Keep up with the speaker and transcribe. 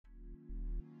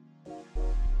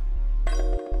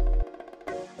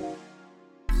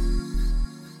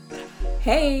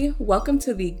Hey, welcome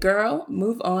to the Girl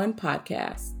Move On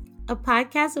podcast. A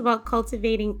podcast about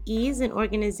cultivating ease and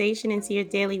organization into your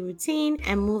daily routine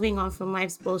and moving on from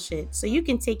life's bullshit so you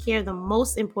can take care of the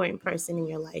most important person in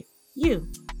your life, you.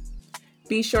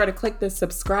 Be sure to click the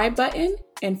subscribe button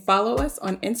and follow us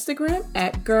on Instagram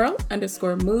at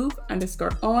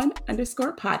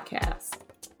girl_move_on_podcast.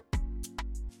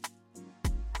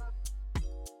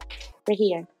 We're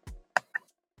here.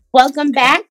 Welcome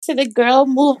back to the Girl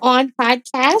Move On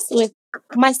podcast with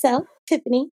myself,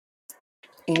 Tiffany.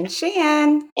 And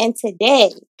Shan. And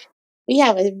today we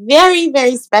have a very,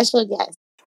 very special guest.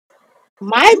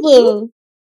 My boo,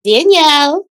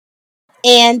 Danielle.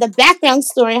 And the background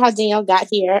story, how Danielle got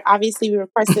here. Obviously, we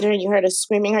requested her and you heard us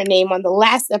screaming her name on the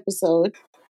last episode,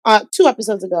 2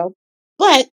 episodes ago.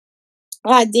 But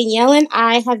Danielle and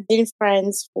I have been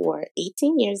friends for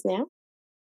 18 years now.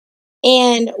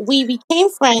 And we became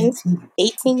friends,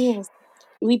 18 years.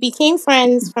 We became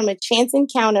friends from a chance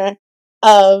encounter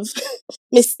of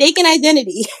mistaken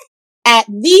identity at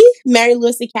the Mary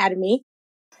Lewis Academy.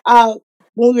 When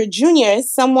we were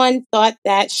juniors, someone thought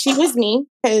that she was me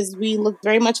because we looked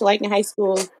very much alike in high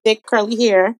school, thick curly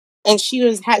hair, and she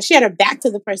had her back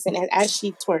to the person as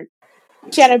she twerked.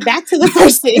 She had her back to the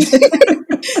person,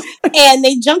 and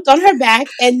they jumped on her back,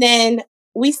 and then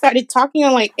we started talking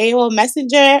on like AOL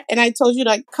Messenger, and I told you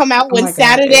to come out one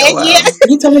Saturday. Yeah,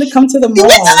 you told me to come to the mall,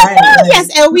 right?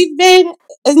 Yes, and we've been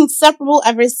inseparable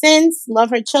ever since. Love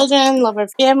her children, love her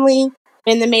family.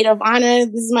 Been the maid of honor.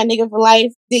 This is my nigga for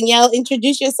life. Danielle,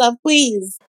 introduce yourself,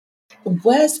 please.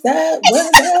 What's that?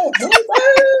 What's up?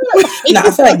 No,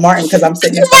 I feel like Martin because I'm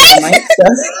sitting in front of the mic. So.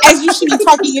 As you should be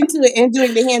talking into it and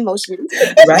doing the hand motion.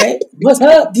 Right? What's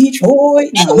up,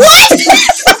 Detroit? No. What?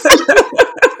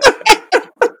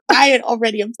 Tired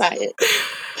already. I'm tired.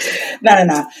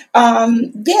 No.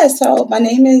 Yeah, so my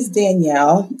name is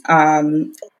Danielle.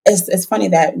 It's funny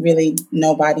that really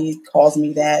nobody calls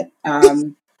me that.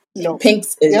 No.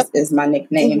 Pinks is my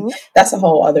nickname. Mm-hmm. That's a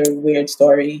whole other weird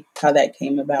story how that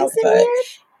came about. But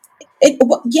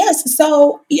yes,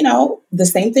 so the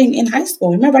same thing in high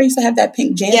school. Remember, I used to have that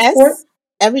pink JanSport?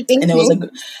 Everything and pink.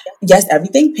 It was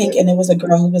everything pink, and there was a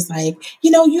girl who was like,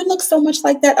 you look so much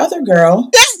like that other girl.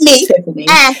 That's me, Tiffany.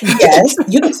 Yes,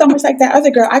 you look so much like that other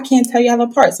girl. I can't tell y'all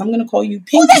apart, so I'm going to call you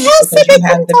Pinky. Who the hell said they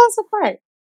couldn't tell us apart?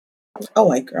 A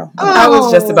white girl. I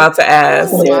was just about to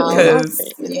ask because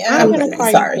I'm going to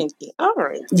call you Pinky. All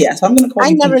right. Yeah, so I'm going to call you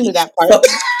Pinky. I never knew that part. So,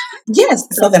 yes.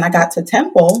 So then I got to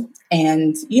Temple,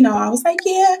 and I was like,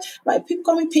 yeah, like people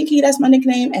call me Pinky. That's my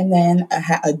nickname. And then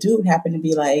a dude happened to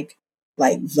be like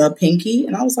the Pinky,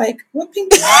 and I was like, what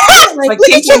Pinky? like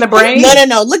Pinky in the Brain?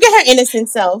 No. Look at her innocent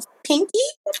self. Pinky,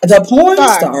 the porn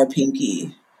star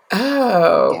Pinky.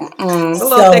 Oh, yeah. The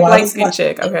little thick light skin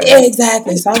chick. Okay,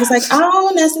 exactly. So I was like, I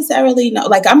don't necessarily know.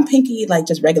 Like I'm Pinky, like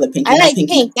just regular Pinky. I like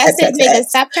Pinky. pink. That's it, nigga.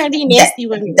 Stop trying to be nasty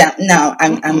with me. No, I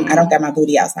don't got my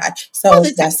booty outside. So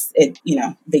that's it.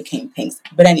 Became Pinks.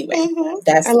 But anyway, I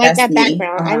like that me.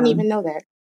 background. I didn't even know that.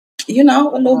 A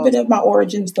little bit of my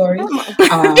origin story. You're not an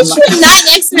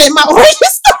expert in my origin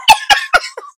story.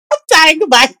 I'm tired.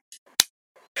 Goodbye.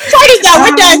 Turn it down.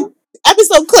 We're done.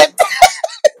 Episode clip.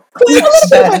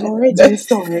 Origin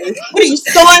story. What are you,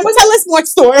 Storm? Tell us more,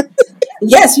 Storm.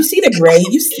 Yes, you see the gray.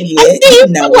 You see it.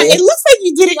 It looks like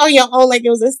you did it on your own, like it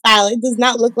was a style. It does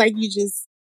not look like you just.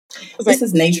 This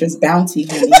is nature's bounty,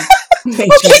 honey.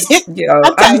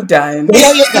 I'm done.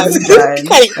 No, you're done. I'm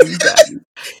done.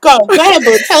 Go ahead,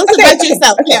 boo. Tell us about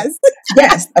yourself.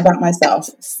 Yes, about myself.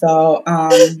 So,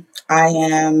 I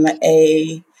am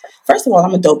First of all,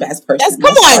 I'm a dope ass person. Yes,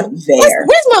 come on. There.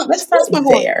 Let's start there.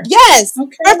 Horn. Yes.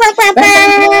 Okay.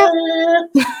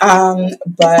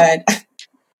 But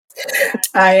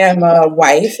I am a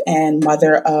wife and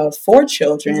mother of 4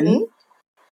 children.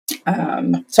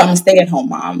 Mm-hmm. So I'm a stay-at-home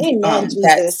mom. Amen,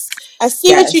 Jesus. I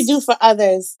see what you do for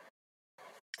others.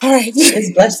 All right.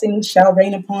 His blessings shall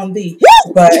rain upon thee.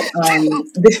 But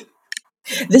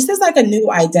this is like a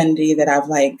new identity that I've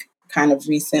like kind of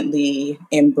recently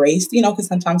embraced, because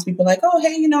sometimes people are like, oh,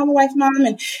 hey, I'm a wife, mom,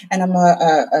 and I'm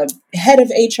a head of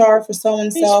HR for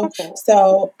so-and-so.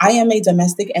 So I am a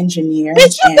domestic engineer.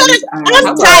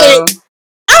 I'm tired.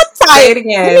 Say it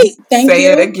again.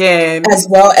 Say it again. As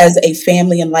well as a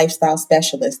family and lifestyle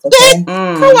specialist. Okay.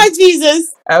 Come on,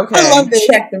 Jesus. Okay. I love this.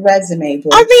 Check the resume,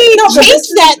 boy. I mean, change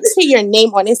that to your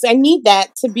name on this. I need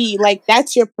that to be like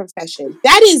that's your profession.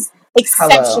 That is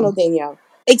exceptional, Danielle.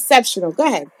 Exceptional. Go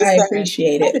ahead. I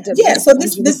appreciate it. Yeah. So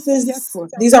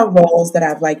these are roles that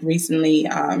I've like recently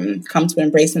come to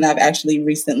embrace, and I've actually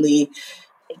recently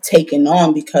taken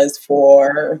on because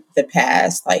for the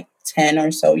past like 10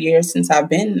 or so years since I've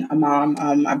been a mom.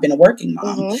 I've been a working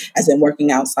mom, as in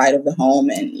working outside of the home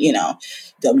and,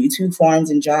 W-2 forms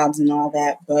and jobs and all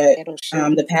that. But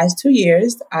the past 2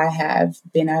 years, I have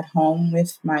been at home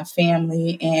with my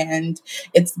family, and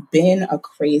it's been a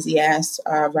crazy ass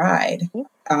ride.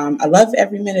 I love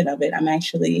every minute of it. I'm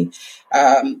actually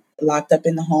locked up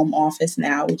in the home office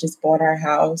now. We just bought our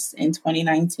house in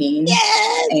 2019.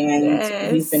 Yes!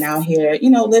 And we've been out here,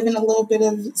 living a little bit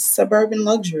of suburban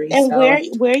luxury. And where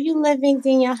are you living,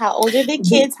 Danielle? How old are the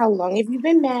kids? How long have you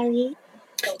been married?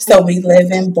 So we live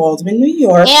in Baldwin, New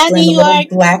York. And we're in a little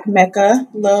black Mecca,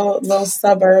 little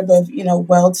suburb of,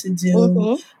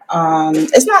 well-to-do.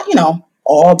 It's not,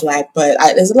 all black, but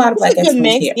there's a lot of black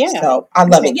excellence here. Yeah. So I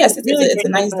love it. Yes, it's a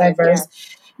nice, diverse.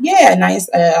 Yeah, nice,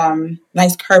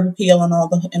 nice curb appeal in all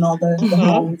the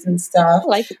homes and stuff. I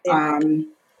like it there.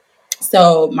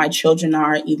 So my children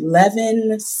are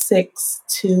 11, 6,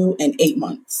 2, and 8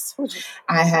 months.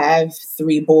 I have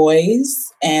 3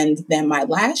 boys, and then my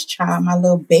last child, my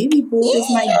little baby boo, is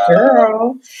my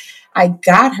girl. I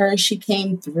got her. She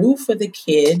came through for the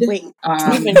kid. Wait,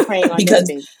 you've been praying on because.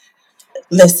 This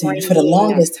Listen, for the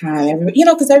longest time,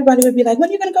 because everybody would be like, when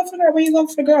are you going to go for the girl? When are you going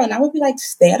for the girl? And I would be like,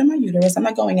 stay out of my uterus. I'm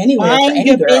not going anywhere for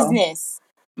any girl. Business.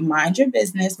 Mind your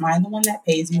business. Mind the one that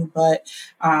pays you. But,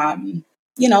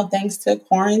 thanks to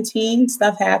quarantine,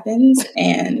 stuff happens.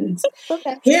 And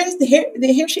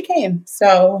here she came.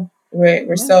 So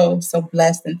we're so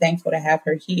blessed and thankful to have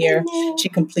her here. She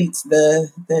completes the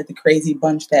crazy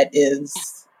bunch that is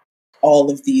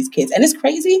all of these kids. And it's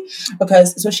crazy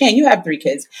because, so Shan, you have 3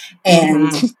 kids,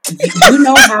 and you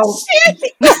know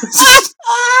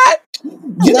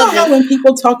how when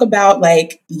people talk about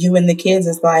like you and the kids,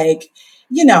 it's like,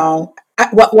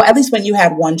 at least when you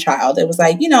had one child, it was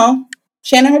like,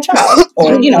 Shan and her child,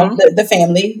 or the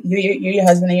family, your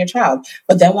husband and your child.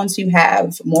 But then once you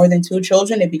have more than 2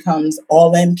 children, it becomes all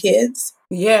them kids.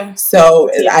 Yeah. So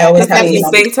I always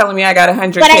have they telling me I got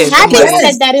 100 but kids. But I haven't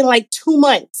said that in like 2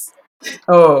 months.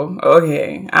 Oh,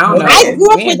 okay. I don't know. I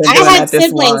grew up with, I had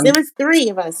siblings. There was 3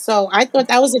 of us. So I thought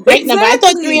that was a great number. I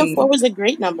thought 3 and 4 was a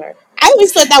great number. I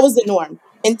always thought that was the norm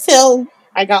until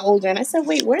I got older. And I said,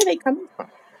 wait, where are they coming from?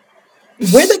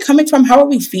 Where are they coming from? How are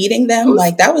we feeding them?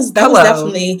 That was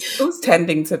definitely. Who's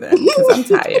tending to them? Because I'm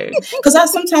tired. Because I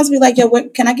sometimes be like, yo,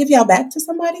 can I give y'all back to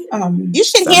somebody? You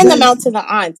should hand them out to the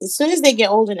aunts. As soon as they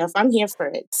get old enough, I'm here for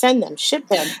it. Send them, ship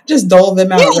them. Just dole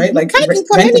them out, right? Like come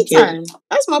anytime.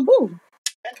 That's my boo.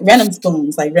 Rent them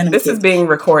spoons, like rent them This kids. is being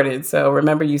recorded, so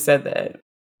remember you said that.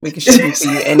 We can ship it to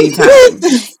you anytime.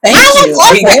 Thank you.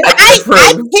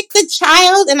 I pick the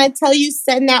child and I tell you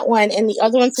send that one, and the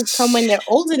other ones will come when they're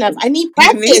old enough. I need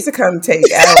practice. You need to come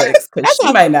take Alex because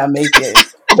she might not make it.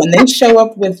 When they show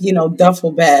up with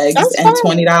duffel bags and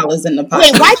 $20 in the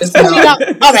pocket. Wait, why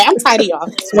 $20? All right, I'm tired of y'all.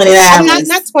 $20.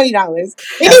 Not $20.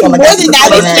 They need more than that.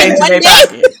 One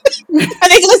day. Are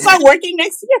they gonna start working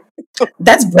next year?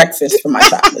 That's breakfast for my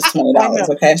child. It's $20.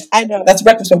 Okay, I know. That's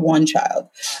breakfast for one child.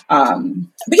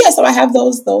 But yeah, so I have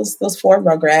those 4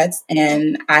 rugrats,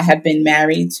 and I have been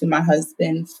married to my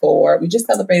husband we just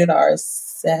celebrated our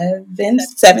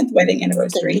 7th wedding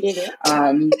anniversary.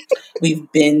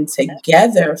 We've been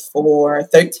together for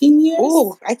 13 years.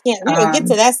 Oh, I can't. We will get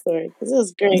to that story because it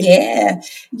was great. Yeah.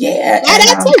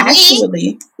 And,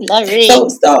 actually, so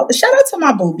shout out to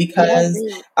my boo because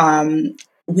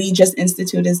we just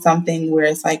instituted something where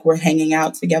it's like we're hanging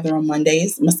out together on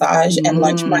Mondays, massage and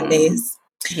lunch Mondays.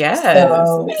 Yes.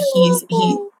 So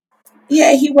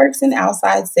he works in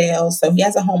outside sales. So he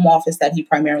has a home office that he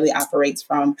primarily operates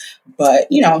from. But,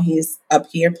 he's up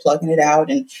here plugging it out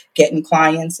and getting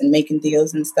clients and making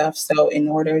deals and stuff. So in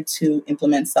order to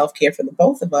implement self-care for the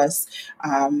both of us,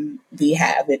 we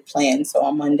have it planned. So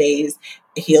on Mondays,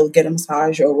 he'll get a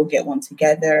massage or we'll get one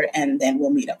together, and then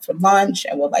we'll meet up for lunch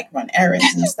and we'll run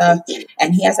errands and stuff.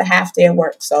 And he has a half day of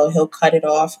work. So he'll cut it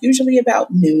off usually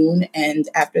about noon. And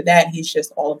after that, he's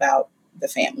just all about the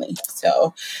family.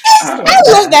 So I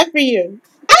love that for you.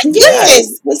 I love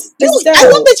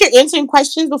that you're answering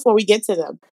questions before we get to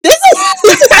them. This is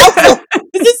helpful.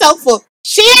 This is helpful.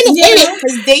 Shan in it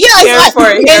because Danielle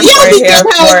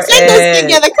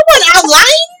together. Come on, our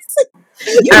lines.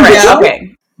 All right,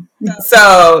 okay.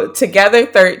 So together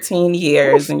 13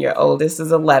 years, and your oldest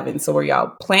is 11. So were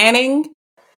y'all planning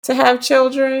to have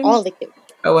children? All the kids.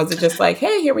 Or was it just like,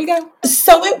 hey, here we go?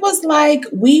 So it was like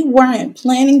we weren't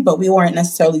planning, but we weren't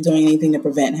necessarily doing anything to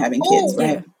prevent having kids, right?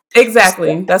 Yeah.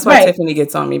 Exactly. That's why Tiffany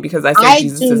gets on me because I say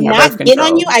Jesus is my birth control. I do not get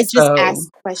on you. I just ask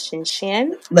questions,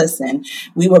 Shan. Listen,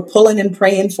 we were pulling and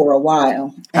praying for a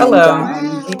while. Hello.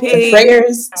 And, the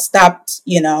prayers stopped,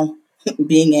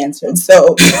 being answered.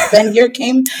 So then here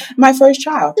came my first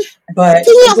child. But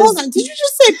hold on. Did you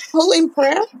just say pull in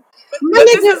prayer? But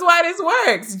this is why this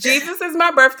works. Jesus is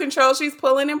my birth control. She's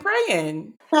pulling and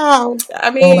praying. Wow.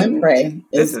 I mean, pull and pray.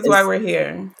 This is why we're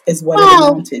here. Is what it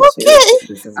amounted to.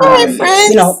 This is why we're here.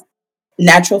 You know,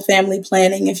 natural family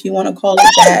planning, if you want to call it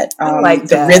that. I like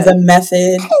the that. rhythm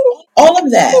method. All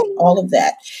of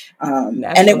that.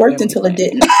 And it worked until it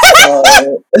didn't.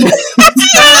 So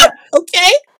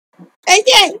okay.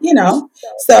 Okay. You know,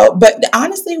 so, but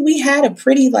honestly, we had a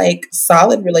pretty like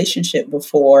solid relationship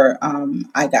before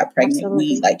I got pregnant.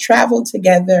 Absolutely. We like traveled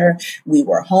together. We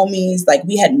were homies. Like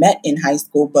we had met in high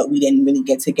school, but we didn't really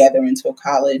get together until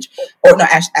college. Or no,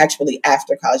 actually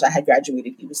after college. I had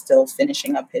graduated. He was still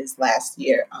finishing up his last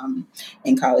year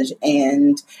in college.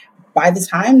 And by the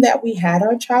time that we had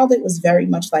our child, it was very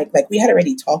much like we had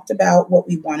already talked about what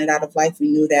we wanted out of life. We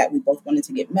knew that we both wanted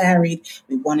to get married.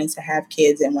 We wanted to have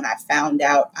kids. And when I found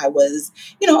out, I was,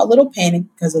 a little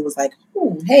panicked because it was like,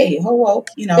 oh, hey, ho,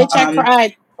 Bitch, I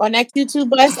cried on that Q2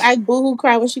 bus. I boohoo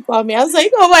cried when she called me. I was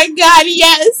like, oh my God,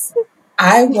 yes.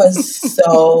 I was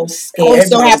so scared. I was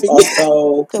so happy.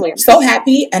 Also so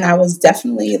happy. And I was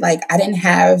definitely like, I didn't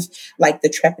have like the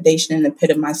trepidation in the pit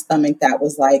of my stomach that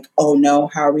was like, oh no,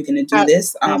 how are we going to do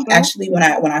this? Actually, when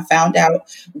I found out,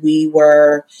 we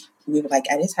were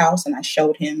like at his house and I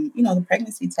showed him, the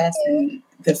pregnancy test. And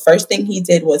the first thing he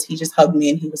did was he just hugged me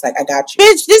and he was like, I got you.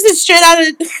 Bitch, this is straight out of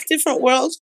a different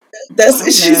world.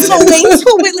 She's so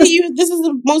Whitley, this is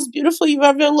the most beautiful you've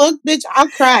ever looked, bitch. I'll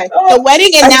cry. The wedding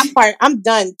and that part, I'm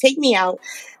done. Take me out.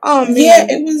 Oh man. Yeah,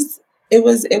 it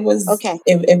was okay.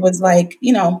 It was like,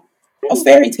 a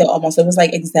fairy tale almost. It was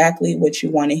like exactly what you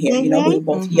want to hear. We were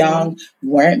both young, we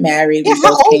weren't married. Yeah, we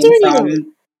both how old came are from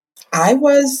you? I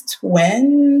was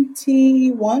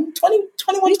 21, 22.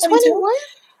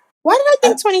 Why did I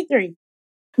think 23?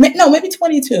 No, maybe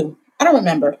 22. I don't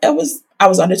remember. I was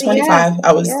under 25. Yeah,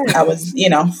 I was, I was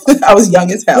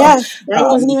young as hell. Yeah, I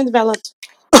wasn't even developed.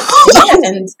 Yeah,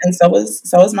 and so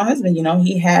was my husband.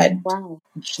 He had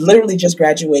literally just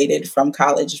graduated from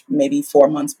college maybe 4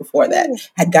 months before that.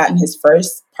 Had gotten his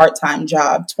first part-time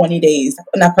job 20 days,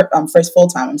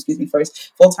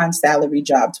 first full-time salary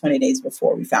job 20 days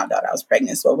before we found out I was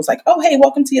pregnant. So it was like, oh hey,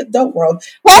 welcome to the adult world.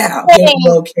 Wow, here's a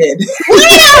little kid.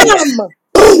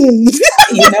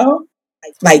 Boom.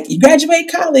 Like you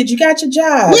graduate college, you got your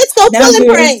job. Let's go pull and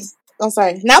pray. Oh,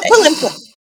 sorry. Now pull and pray.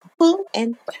 Pull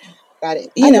and pray. Got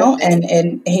it.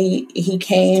 And he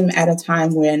came at a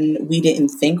time when we didn't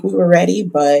think we were ready,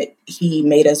 but he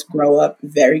made us grow up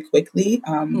very quickly.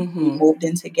 We moved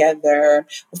in together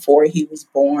before he was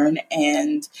born,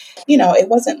 and it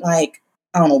wasn't like,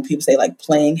 I don't know, people say like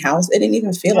playing house. It didn't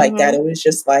even feel like that. It was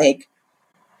just like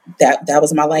that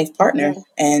was my life partner,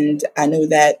 and I knew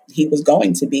that he was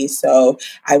going to be. So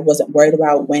I wasn't worried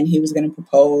about when he was going to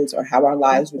propose or how our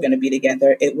lives were going to be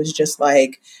together. It was just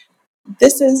like,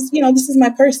 this is my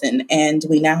person, and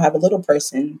we now have a little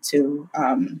person to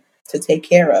take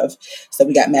care of. So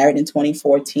we got married in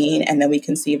 2014, and then we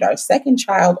conceived our second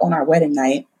child on our wedding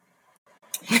night.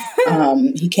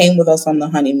 He came with us on the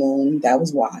honeymoon. That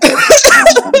was wild.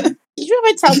 Did you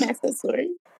ever tell Max that story?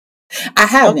 I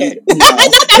haven't.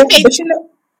 Okay. No.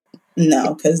 But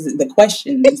no, because the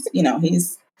questions,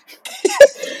 he's.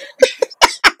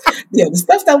 Yeah, the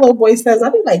stuff that little boy says,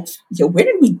 I'll be like, yo, where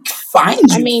did we find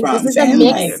you from? This is a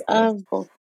mix of both.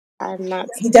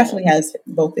 He definitely has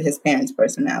both of his parents'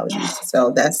 personalities,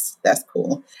 so that's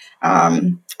cool.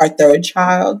 Our third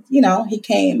child, he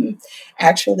came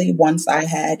actually once I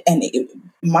had, and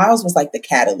Miles was like the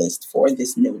catalyst for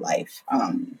this new life,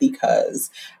 because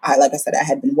like I said, I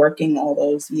had been working all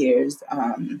those years,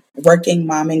 working,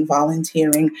 momming,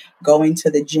 volunteering, going to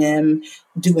the gym,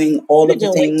 doing all of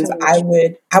the things. I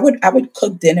would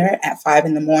cook dinner at 5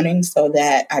 a.m. so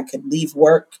that I could leave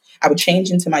work. I would change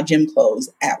into my gym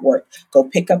clothes at work, go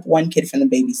pick up one kid from the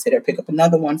babysitter, pick up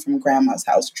another one from grandma's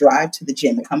house, drive to the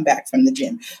gym, come back from the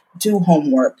gym, do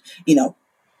homework, do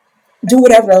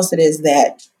whatever else it is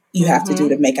that you have to do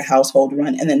to make a household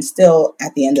run. And then still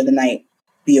at the end of the night,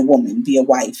 be a woman, be a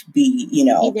wife, be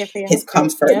his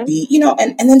comfort, be,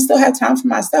 and then still have time for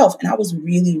myself. And I was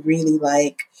really, really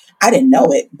like, I didn't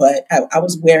know it, but I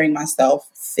was wearing myself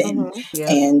thin.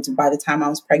 And by the time I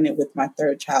was pregnant with my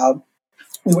third child,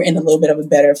 we were in a little bit of a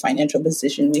better financial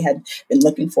position. We had been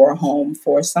looking for a home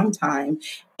for some time.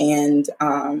 And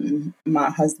my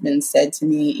husband said to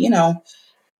me, you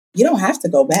don't have to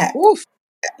go back,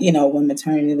 when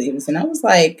maternity leaves. And I was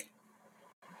like,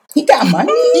 he got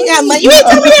money. He got money. You ain't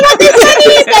tell me about this money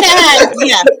he's gonna have.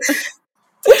 Yeah.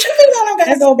 What you mean I don't gotta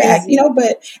That's go back? crazy.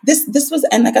 But this was,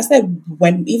 and like I said,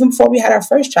 when even before we had our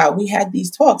first child, we had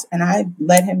these talks, and I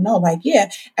let him know, like,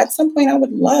 yeah, at some point I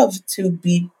would love to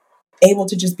be able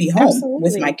to just be home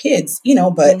with my Absolutely. kids,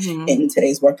 but in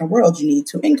today's working world, you need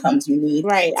two incomes. You need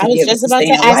Right. to I be was able to just about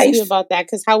sustain to a ask you life. about that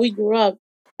because how we grew up,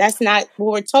 that's not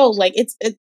what we're told. Like it's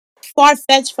far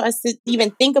fetched for us to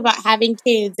even think about having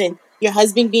kids and your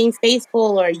husband being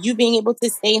faithful or you being able to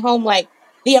stay home. Like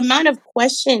the amount of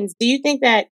questions. Do you think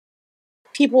that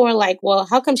people are like, well,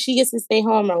 how come she gets to stay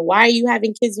home? Or why are you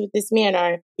having kids with this man?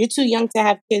 Or you're too young to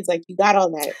have kids? Like you got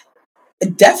all that.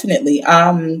 Definitely.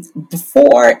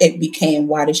 Before it became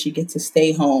why does she get to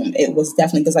stay home, it was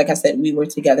definitely because, like I said, we were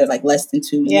together like less than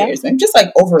 2 Yeah. years, and just like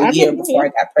over a I year remember, before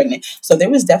yeah. I got pregnant. So there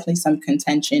was definitely some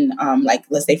contention, like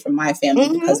let's say from my family,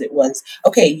 Mhm. because it was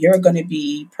okay. You're going to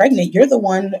be pregnant. You're the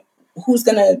one who's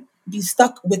going to be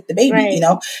stuck with the baby.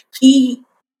 Right.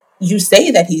 You say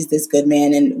that he's this good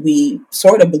man and we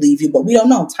sort of believe you, but we don't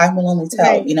know. Time will only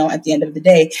tell. Right. At the end of the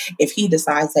day, if he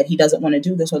decides that he doesn't want to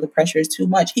do this or the pressure is too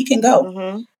much, he can go.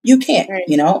 Mhm. You can't. Right.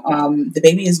 The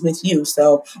baby is with you.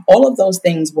 So all of those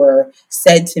things were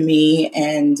said to me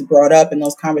and brought up, and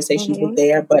those conversations were Mhm.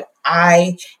 there. But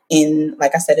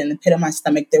like I said, in the pit of my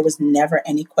stomach, there was never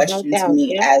any No question to doubt.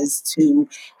 me Yeah. as to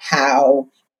how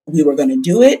we were going to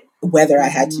do it, whether I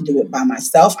had to do it by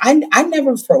myself. I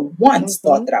never for once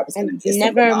thought that I was going to And be a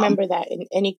never single mom. remember that in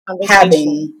any conversation.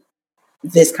 Having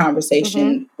this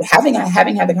conversation, having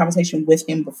had the conversation with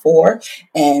him before,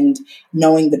 and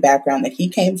knowing the background that he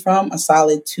came from, a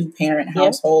solid 2-parent Yep.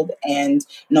 household, and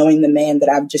knowing the man that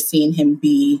I've just seen him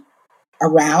be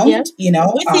around, Yep.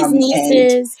 With his and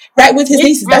nieces. right with his With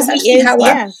nieces. how That's he actually is. how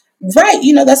Yeah.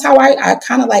 that's how I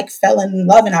kind of like fell in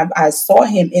love, and I saw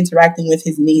him interacting with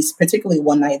his niece, particularly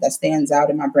one night that stands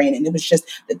out in my brain, and it was just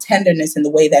the tenderness and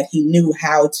the way that he knew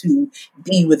how to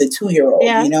be with a 2-year-old,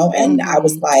 Yeah. and I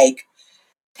was like,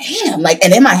 damn, like,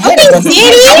 and in my head Okay, it wasn't like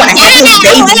I want to have this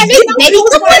baby, but it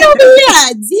was come like, on over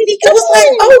here. Diddy, it come was like,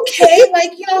 on. okay,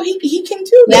 like, he can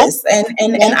do Yep. this, and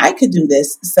Yep. I could do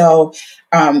this. So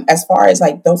as far as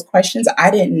like those questions,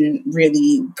 I didn't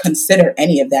really consider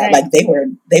any of that. Right. Like they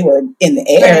were in the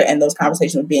air, Right. and those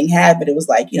conversations were being had, but it was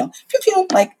like, pew, pew,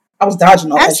 like I was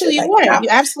dodging all Absolutely, that shit. you Like, were. nah, You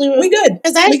absolutely were. we good.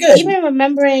 Because We good. even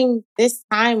remembering this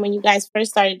time when you guys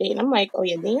first started dating, I'm like, oh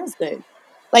yeah, Danielle's good.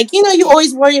 Like, you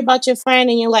always worry about your friend,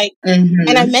 and you're like,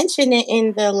 and I mentioned it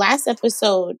in the last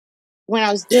episode when I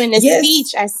was doing this Yes. speech.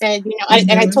 I said,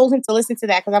 and I told him to listen to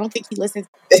that because I don't think he listens.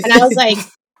 And I was like,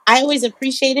 I always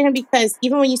appreciated him because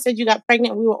even when you said you got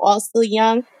pregnant, we were all still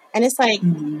young. And it's like,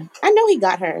 I know he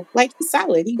got her. Like, he's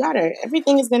solid. He got her.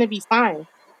 Everything is going to be fine.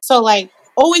 So, like,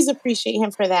 always appreciate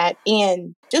him for that.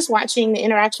 And just watching the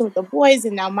interaction with the boys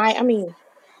and now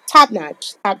top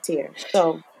notch, top tier.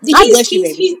 So, God bless you,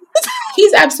 baby.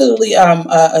 He's absolutely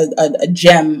a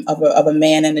gem of a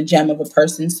man and a gem of a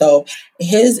person. So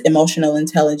his emotional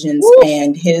intelligence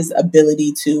and his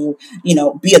ability to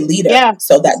be a leader. Yeah,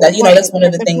 So that's one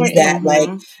of the things that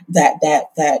important.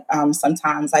 that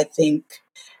sometimes I think.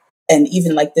 And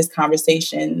even like this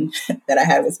conversation that I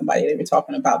had with somebody, they were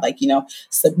talking about like,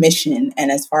 submission.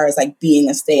 And as far as like being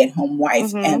a stay-at-home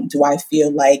wife, and do I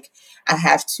feel like I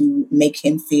have to make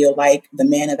him feel like the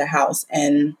man of the house?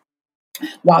 And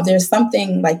while there's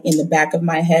something like in the back of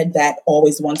my head that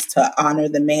always wants to honor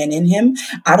the man in him,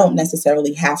 I don't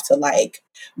necessarily have to like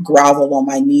grovel on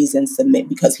my knees and submit,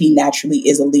 because he naturally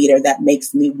is a leader that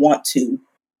makes me want to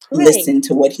listen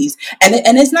to what he's,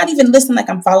 and it's not even listen like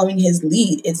I'm following his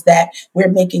lead. It's that we're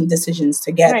making decisions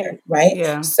together, right?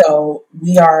 Yeah. So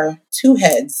we are two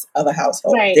heads of a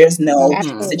household. Right. There's no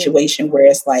Absolutely. situation where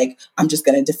it's like I'm just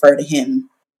going to defer to him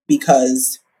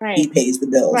because he pays the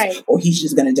bills, or he's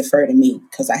just going to defer to me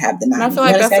because I have the money. I feel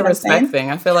like that's a respect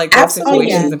thing. I feel like those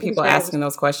situations and people asking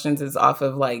those questions is off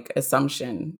of like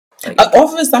assumption. Like,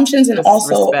 off of assumptions, and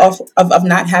also of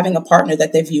not having a partner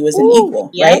that they view as an equal,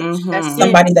 right?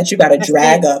 Somebody that you got to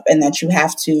drag up, and that you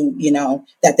have to,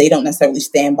 that they don't necessarily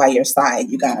stand by your side.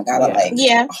 You gotta like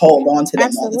hold on to them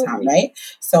all the time, right?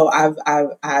 So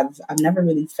I've never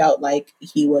really felt like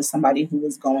he was somebody who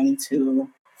was going to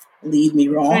lead me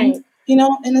wrong,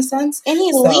 in a sense. And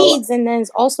he leads, and then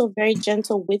is also very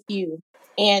gentle with you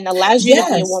and allows you to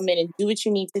be a woman and do what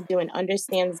you need to do and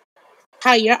understands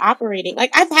how you're operating.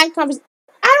 Like I've had conversations.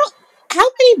 How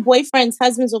many boyfriends,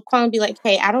 husbands will call and be like,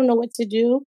 hey, I don't know what to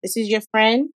do. This is your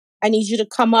friend. I need you to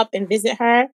come up and visit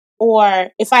her. Or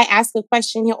if I ask a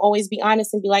question, he'll always be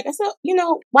honest and be like, I said,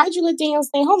 why'd you let Danielle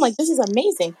stay home? Like, this is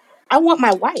amazing. I want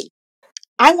my wife.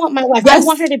 I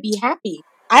want her to be happy.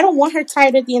 I don't want her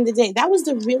tired at the end of the day. That was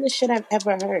the realest shit I've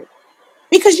ever heard.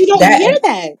 Because you don't hear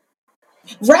that.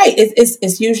 Right.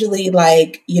 It's usually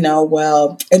like,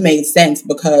 well, it made sense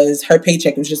because her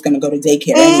paycheck was just going to go to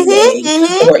daycare anyway.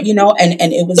 Or,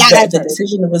 and it was, the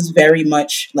decision was very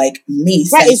much like me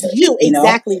Right, it's centered, you,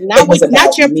 exactly. It was Not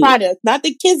about your me. product, not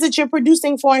the kids that you're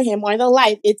producing for him or the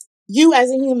life. It's you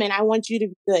as a human. I want you to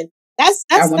be good. That's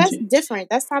I want you, different.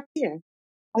 That's top tier.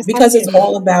 That's top because tier. it's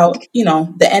all about,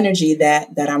 the energy that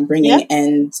I'm bringing. Yep.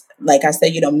 And like I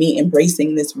said, me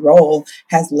embracing this role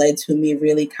has led to me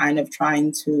really kind of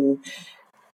trying to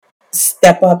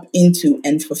step up into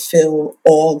and fulfill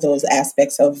all those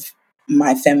aspects of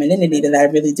my femininity that I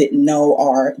really didn't know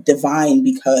are divine,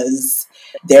 because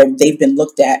they've been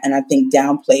looked at and I think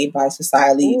downplayed by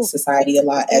society a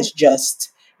lot as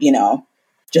just,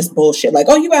 just bullshit. Like,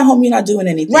 oh, you at home, you're not doing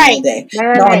anything all day.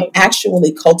 No, I'm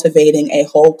actually cultivating a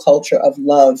whole culture of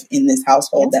love in this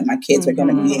household that my kids are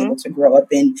going to be able to grow up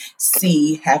in,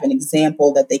 see, have an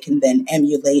example that they can then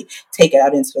emulate, take it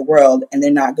out into the world. And they're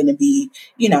not going to be,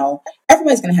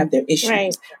 everybody's going to have their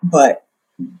issues. But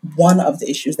one of the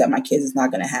issues that my kids is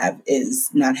not going to have is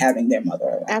not having their mother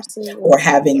around. Absolutely. Or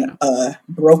having a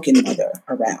broken mother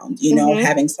around,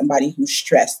 having somebody who's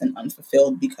stressed and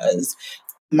unfulfilled, because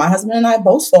my husband and I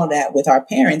both saw that with our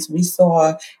parents. We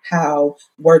saw how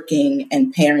working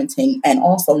and parenting and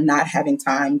also not having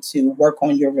time to work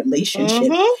on your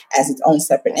relationship as its own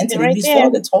separate entity, we saw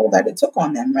the toll that it took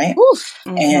on them, right?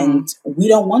 And we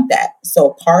don't want that.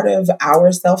 So part of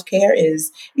our self-care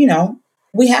is,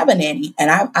 we have a nanny.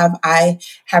 And I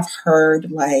have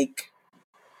heard like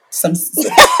some...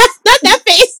 Not that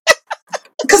face.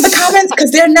 Because the comments,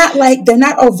 because they're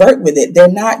not overt with it. They're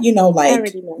not,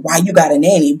 like, why you got a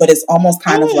nanny, but it's almost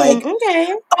kind of like,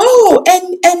 okay. Oh, and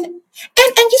you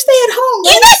stay at home,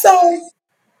 right? So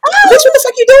what the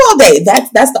fuck you do all day?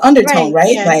 That's the undertone,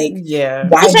 right? Yeah.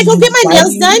 Like, why do I go get my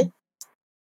nails done?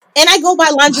 And I go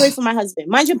buy lingerie for my husband.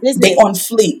 Mind your business. They on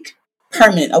fleek,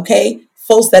 permanent, okay?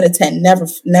 Full set of 10, never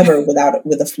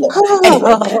with a flaw. Anyway,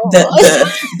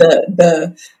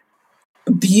 the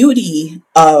beauty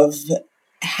of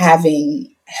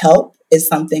having help is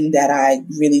something that I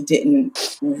really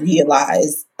didn't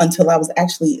realize until I was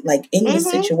actually like in this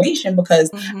situation,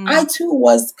 because I too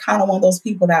was kind of one of those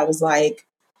people that was like,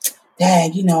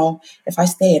 Dad, if I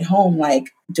stay at home,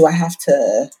 like, do I have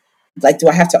to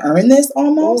earn this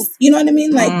almost? You know what I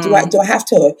mean? Like, do I have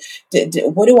to,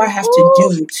 what do I have to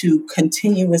do to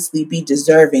continuously be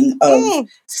deserving of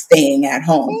staying at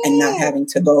home and not having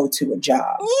to go to a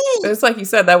job? But it's like you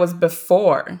said, that was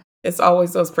before. It's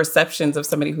always those perceptions of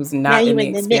somebody who's not in the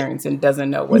experience and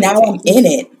doesn't know what now I'm in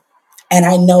it, and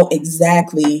I know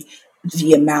exactly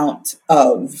the amount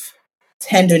of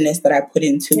tenderness that I put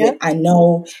into it. I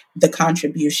know the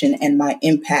contribution and my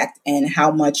impact, and how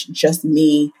much just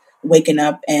me waking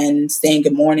up and saying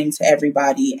good morning to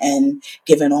everybody and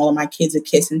giving all of my kids a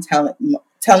kiss and telling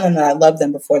them that I love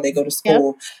them before they go to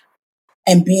school.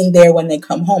 And being there when they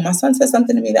come home. My son said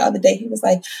something to me the other day. He was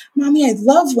like, Mommy, I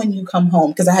love when you come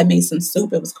home, because I had made some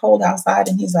soup. It was cold outside.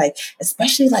 And he's like,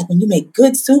 especially like when you make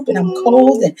good soup and I'm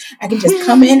cold and I can just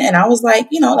come in. And I was like,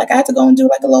 like I had to go and do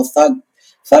like a little thug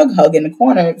hug in the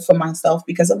corner for myself,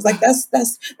 because I was like, that's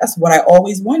what I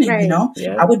always wanted.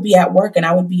 I would be at work and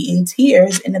I would be in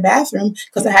tears in the bathroom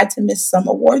because I had to miss some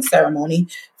award ceremony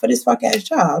for this fuck ass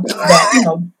job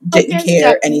that didn't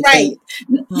care anything.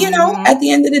 At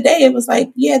the end of the day, it was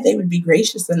like, yeah, they would be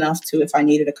gracious enough to, if I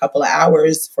needed a couple of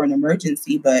hours for an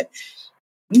emergency, but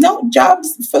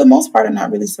jobs for the most part are not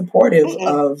really supportive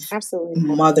of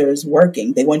mothers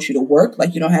working. They want you to work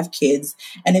like you don't have kids,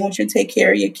 and they want you to take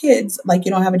care of your kids like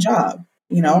you don't have a job.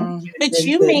 But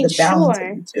you make sure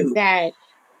that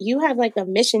you have like a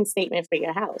mission statement for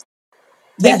your house.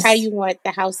 Like how you want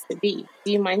the house to be.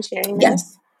 Do you mind sharing that?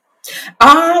 Yes.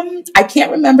 I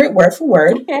can't remember it word for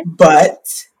word,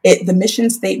 but the mission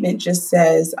statement just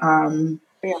says, in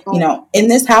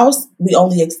this house, we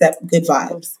only accept good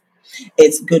vibes.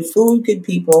 It's good food, good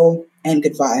people, and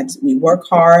good vibes. We work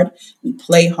hard. We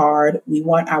play hard. We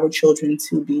want our children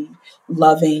to be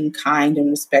loving, kind, and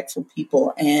respectful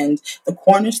people. And the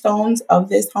cornerstones of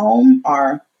this home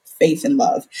are faith and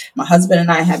love. My husband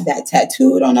and I have that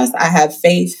tattooed on us. I have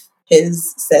faith.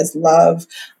 His says love.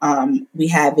 We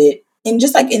have it in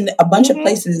just like in a bunch of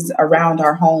places around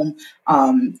our home,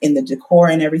 in the decor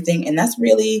and everything. And that's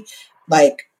really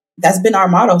like, that's been our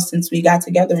motto since we got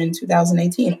together in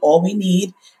 2018. All we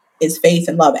need is faith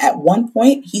and love. At one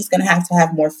point, he's going to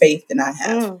have more faith than I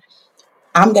have.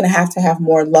 I'm going to have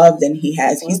more love than he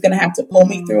has. He's going to have to pull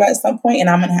me through at some point, and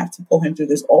I'm going to have to pull him through.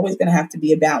 There's always going to have to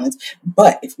be a balance.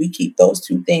 But if we keep those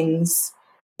two things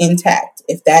intact,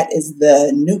 if that is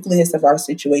the nucleus of our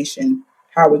situation,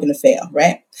 how are we going to fail,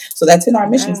 right? So that's in our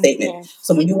mission statement. Yeah.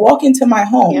 So when you walk into my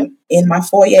home, in my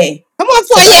foyer, come on,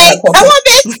 foyer, come on,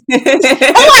 bitch,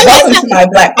 come on, welcome to my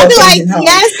Black I'll be like, Caucasian home.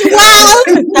 yes, wow.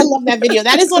 I love that video.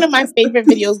 That is one of my favorite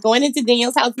videos. Going into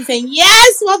Danielle's house and saying,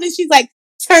 yes, well, then she's like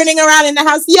turning around in the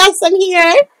house. Yes, I'm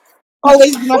here.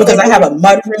 Always because I have a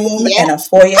mud room and a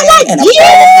foyer and a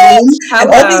yeah. room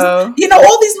and all these,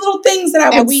 all these little things that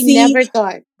I would we see never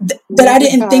thought that I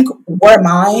didn't think were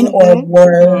mine or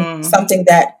were something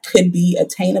that could be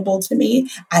attainable to me.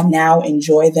 I now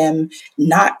enjoy them,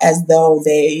 not as though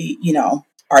they,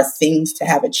 are things to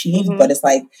have achieved, but it's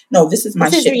like, no, this is my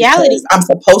shit reality. Because I'm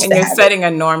supposed to have it. And you're setting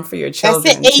a norm for your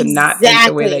children to not think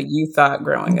the way that you thought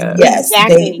growing up. Yes.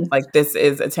 Exactly. Like, this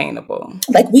is attainable.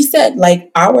 Like we said,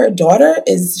 like our daughter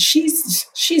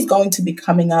she's going to be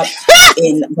coming up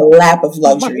in the lap of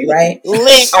luxury, right?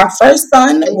 Our first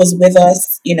son was with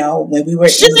us, when we were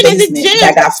in the basement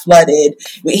that got flooded.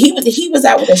 He was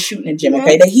out with us shooting in the gym,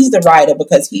 okay? That he's the rider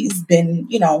because he's been,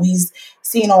 he's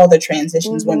seen all the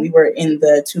transitions when we were in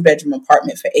the 2-bedroom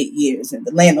apartment for 8 years and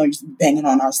the landlord was banging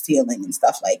on our ceiling and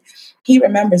stuff. Like, he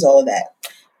remembers all of that.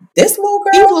 This little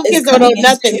girl is coming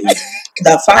into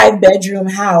the 5-bedroom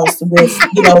house with,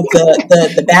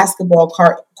 the basketball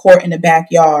court in the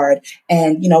backyard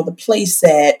and, the play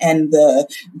set and the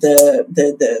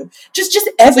just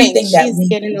everything that we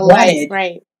wanted.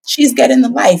 Right. She's getting the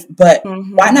life, but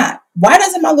why not? Why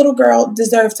doesn't my little girl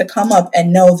deserve to come up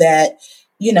and know that,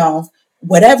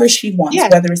 whatever she wants,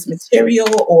 whether it's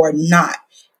material or not,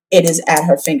 it is at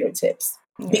her fingertips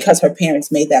because her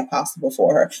parents made that possible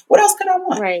for her. What else could I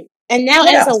want? Right. And now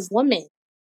as a woman,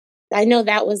 I know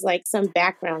that was like some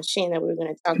background, Shane, that we were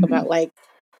going to talk about, like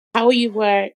how you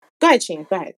were. Go ahead, Shane.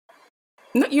 Go ahead.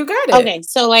 No, you got it. Okay.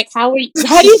 So like, how do you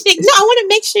think? No, I want to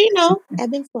make sure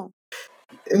ebb and flow.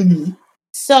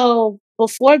 So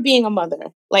before being a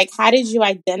mother, like, how did you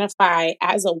identify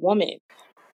as a woman,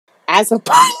 as a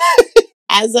partner,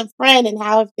 as a friend, and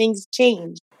how have things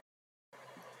changed?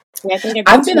 Yeah,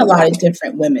 I've been a lot of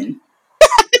different women.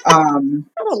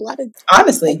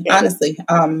 Honestly,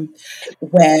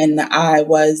 when I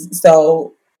was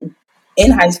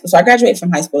in high school, so I graduated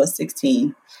from high school at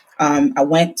 16. I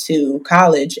went to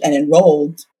college and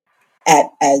enrolled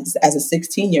as a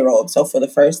 16-year-old. So for the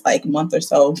first month or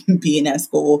so being at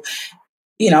school,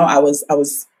 I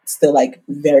was still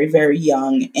very, very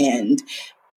young, and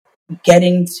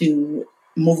getting to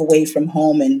move away from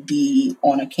home and be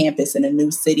on a campus in a new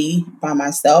city by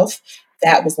myself,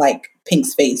 that was like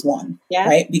Pink's phase 1,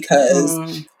 right?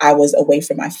 Because I was away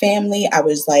from my family. I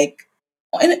was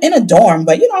in a dorm,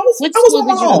 but I was on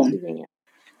my own.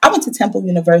 I went to Temple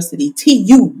University,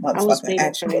 TU, motherfucker,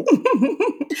 actually.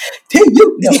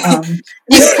 TU. No, and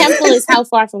Temple is how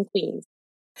far from Queens?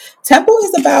 Temple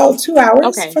is about 2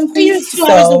 hours from Queens. So you're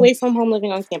 2 hours away from home,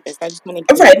 living on campus. I just want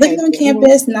to living on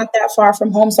campus, not that far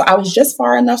from home. So I was just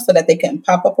far enough so that they couldn't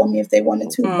pop up on me if they wanted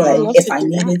to. But if I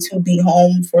needed to be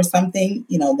home for something,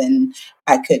 then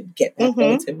I could get back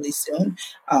relatively soon.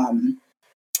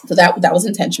 So that was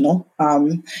intentional.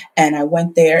 And I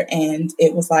went there, and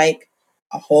it was like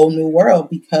a whole new world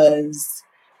because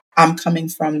I'm coming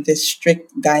from this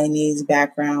strict Guyanese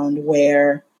background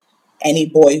where any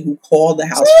boy who called the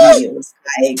house for me was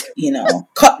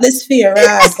cutlass for your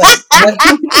ass. And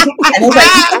it was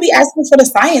like, you could be asking for the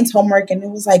science homework, and it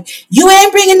was like, you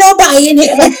ain't bringing nobody in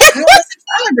here. Like, I wasn't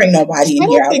trying to bring nobody in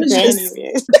here. I was just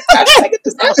trying to get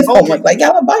the science homework. Like,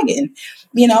 y'all are bugging,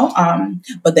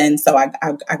 But then, so I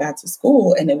got to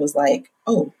school, and it was like,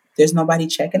 oh, there's nobody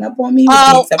checking up on me with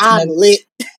the exception of lit.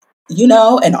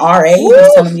 An RA who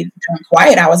was telling me during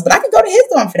quiet hours, but I could go to his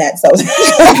dorm for that. So it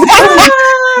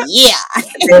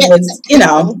was,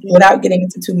 without getting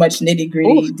into too much nitty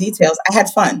gritty details, I had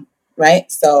fun, right?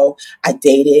 So I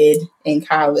dated in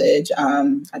college.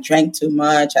 I drank too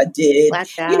much. I did,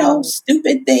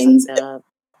 stupid things. I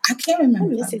can't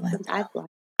remember.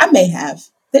 I may have.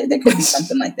 There could be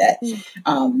something like that.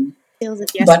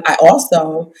 But I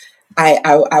also,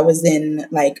 I was in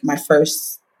my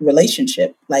first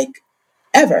relationship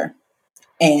ever,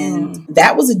 and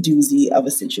that was a doozy of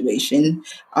a situation,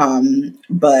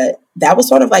 but that was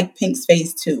sort of like Pink's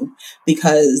phase 2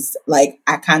 because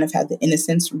I kind of had the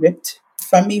innocence ripped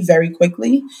from me very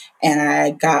quickly, and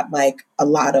I got a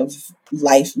lot of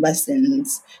life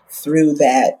lessons through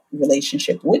that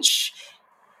relationship, which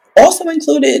also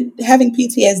included having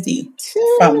PTSD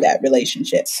from that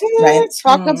relationship, right?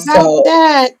 Talk about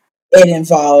that. It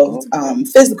involved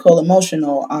physical,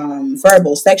 emotional,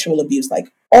 verbal, sexual abuse,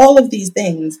 all of these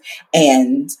things.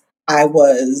 And I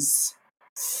was,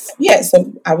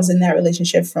 so I was in that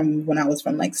relationship from when I was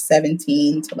from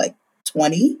 17 to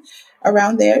 20,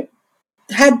 around there.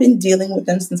 had been dealing with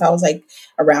them since I was like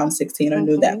around 16 or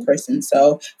knew that person.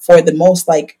 So for the most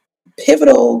like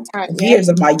pivotal years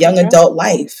of my young adult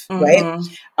life, right?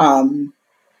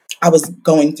 I was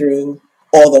going through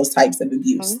all those types of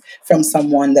abuse from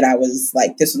someone that I was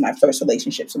like, this was my first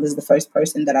relationship. So this is the first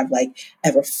person that I've like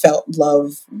ever felt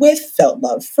love with, felt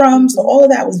love from. So all of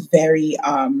that was very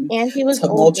and he was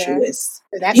tumultuous.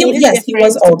 Older. So that he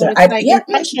was older.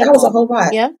 That was a whole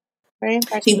lot. Yeah.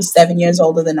 He was 7 years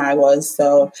older than I was.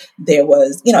 So there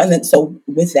was, and then so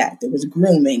with that, there was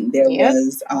grooming, there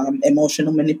was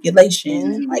emotional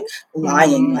manipulation and like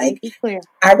lying. Like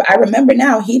I remember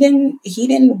now, he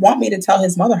didn't want me to tell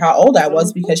his mother how old I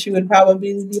was because she would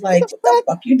probably be like, what the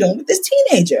fuck you doing with this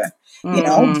teenager?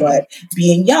 But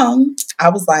being young, I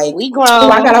was like,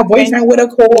 I got a boyfriend with a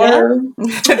core.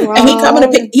 And he coming to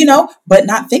pick, but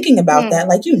not thinking about that.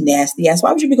 Like, you nasty ass.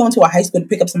 Why would you be going to a high school to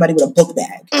pick up somebody with a book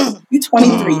bag? You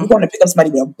 23, you're going to pick up somebody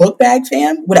with a book bag,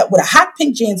 fam? With a hot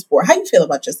pink jeans for. How you feel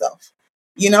about yourself?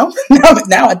 Now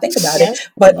I think about it.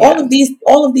 But all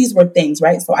of these were things,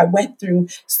 right? So I went through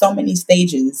so many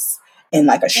stages in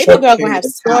like a short period gonna have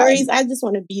of stories. time. I just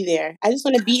want to be there. I just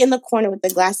want to be in the corner with the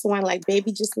glass of wine, like,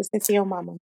 baby, just listen to your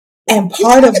mama. And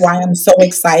part of why I'm so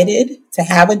excited to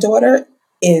have a daughter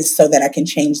is so that I can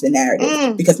change the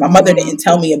narrative, because my mother didn't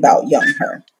tell me about young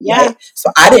her. Right?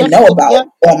 So I didn't know about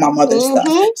all my mother's stuff.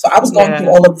 So I was going through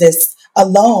all of this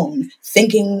alone,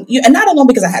 thinking, and not alone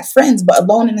because I had friends, but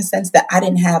alone in the sense that I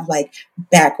didn't have like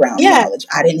background knowledge.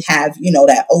 I didn't have,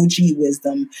 that OG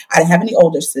wisdom. I didn't have any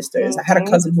older sisters. I had a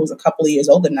cousin who was a couple of years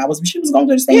older than I was, but she was going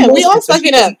through the same. Yeah, we all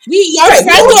fucking up. Our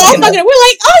friends were all fucking up. We're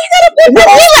like, oh, you got a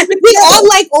boyfriend. We all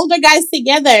like older guys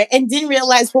together and didn't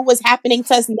realize what was happening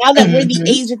to us now that we're the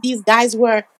age that these guys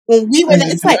were when we were.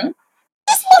 It's like,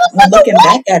 this motherfucker. Looking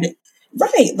back at it,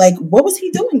 right? Like, what was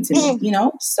he doing to me?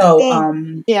 So,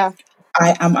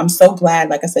 I'm so glad,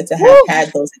 like I said, to have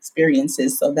had those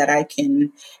experiences so that I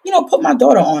can, put my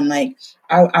daughter on. Like,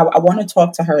 I want to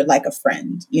talk to her like a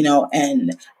friend,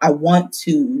 and I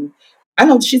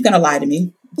know she's going to lie to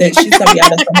me. That she's going to be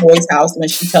out at some boy's house when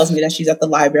she tells me that she's at the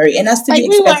library. And that's to be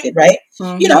expected, right?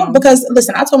 Because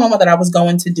listen, I told my mother that I was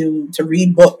going to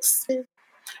read books.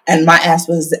 And my ass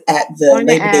was at the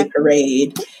Labor Day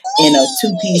parade in a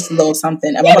 2-piece little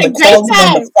something. And my mother called me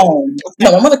on the phone.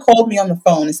 No, my mother called me on the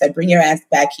phone and said, bring your ass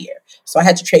back here. So I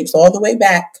had to traipse all the way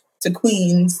back to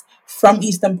Queens from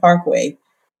Eastern Parkway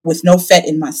with no FET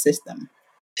in my system.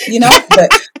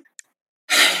 But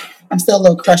I'm still a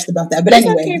little crushed about that. But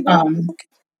anyway,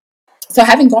 so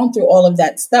having gone through all of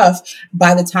that stuff,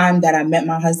 by the time that I met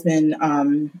my husband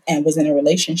and was in a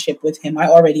relationship with him, I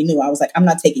already knew. I was like, I'm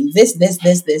not taking this.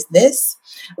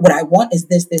 What I want is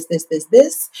this.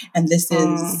 And this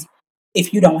is,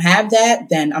 if you don't have that,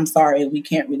 then I'm sorry, we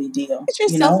can't really deal. It's your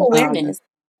self-awareness.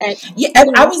 I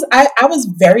was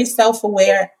very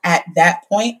self-aware at that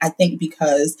point, I think,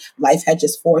 because life had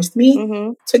just forced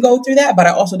me to go through that. But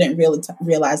I also didn't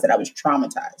realize that I was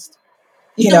traumatized.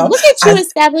 Look at you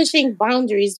establishing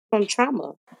boundaries from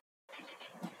trauma.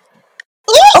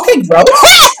 Okay, gross.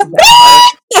 Okay,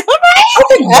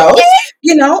 gross.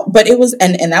 But it was,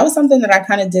 and that was something that I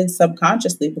kind of did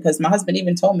subconsciously, because my husband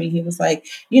even told me, he was like,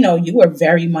 you were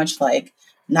very much like,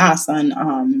 nah,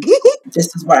 son,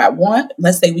 this is what I want.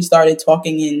 Let's say we started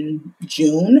talking in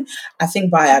June. I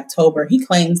think by October, he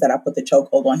claims that I put the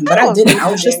chokehold on him, but I didn't. I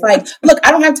was just like, look,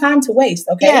 I don't have time to waste.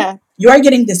 Okay. Yeah. You are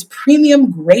getting this premium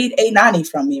grade A nanny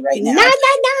from me right now. Nah.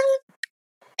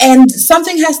 And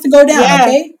something has to go down. Yeah.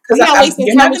 Okay. Because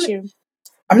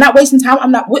I'm not wasting time.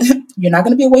 You're not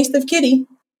going to be a waste of kitty.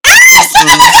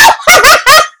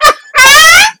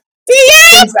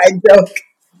 Inside joke.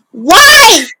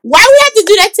 Why? Why do we have to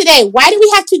do that today? Why do we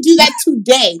have to do that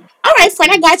today? All right,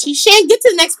 friend, I got you. Shane, get to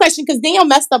the next question, because Danielle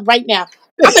messed up right now.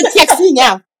 I'm going to text you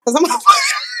now, because I'm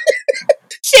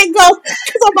Shane, go,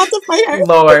 because I'm about to fight her.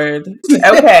 Lord.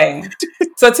 Okay.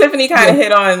 So Tiffany kind of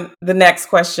hit on the next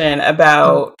question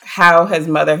about how has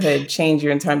motherhood changed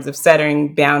you in terms of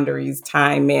setting boundaries,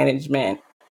 time management.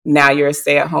 Now you're a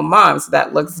stay-at-home mom, so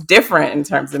that looks different in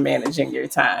terms of managing your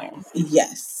time.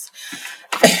 Yes.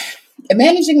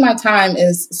 Managing my time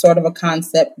is sort of a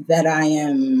concept that I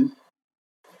am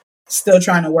still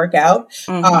trying to work out,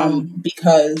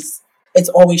 because it's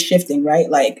always shifting, right?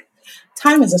 Like,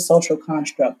 time is a social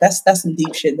construct. That's some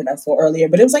deep shit that I saw earlier,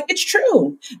 but it was like, it's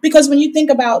true. Because when you think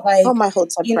about like, my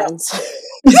Hotep friends.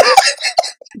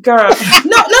 Girl.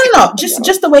 No.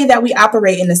 Just the way that we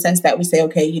operate, in the sense that we say,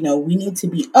 okay, we need to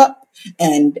be up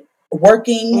and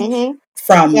working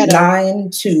from 9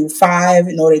 to 5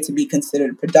 in order to be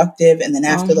considered productive. And then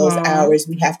after those hours,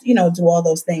 we have to, do all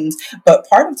those things. But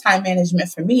part of time management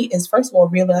for me is, first of all,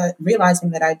 realizing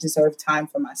that I deserve time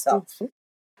for myself.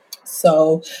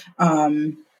 So,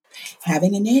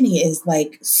 having a nanny is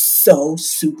like so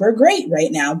super great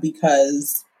right now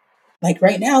because like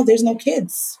right now there's no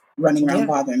kids running around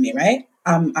bothering me, right?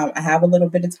 I have a little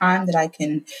bit of time that I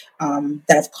can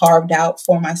that I've carved out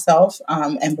for myself.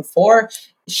 And before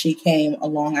she came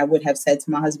along, I would have said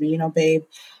to my husband, babe,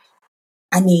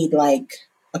 I need like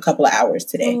a couple of hours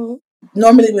today.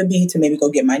 Normally it would be to maybe go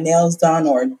get my nails done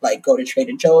or like go to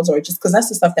Trader Joe's or just because that's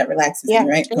the stuff that relaxes me,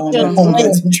 right? Going to Home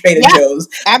Goods and Trader Joe's.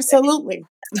 Absolutely.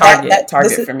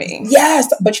 Target for me.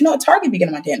 Yes, but Target be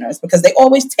getting my damn nerves because they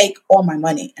always take all my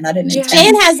money and I didn't intend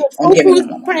Jan has a full food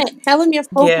Tell him your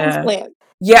full food plan.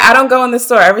 Yeah, I don't go in the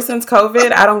store. Ever since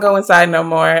COVID, I don't go inside no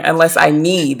more unless I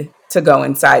need to go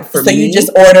inside for me. So you just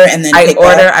order and then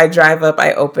I drive up,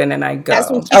 I open and I go.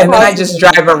 And then I just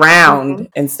drive around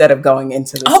instead of going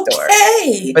into the store.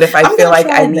 But if I feel like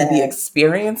I need the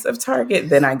experience of Target,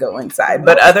 then I go inside.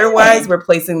 But otherwise, we're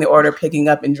placing the order, picking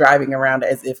up and driving around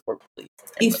as if we're pleased.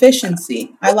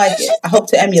 Efficiency. I like it. I hope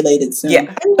to emulate it soon. Yeah.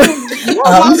 Because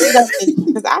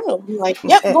I don't be like,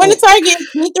 going to Target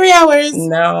in 3 hours.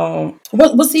 No.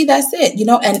 Well, see, that's it.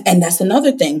 And that's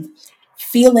another thing.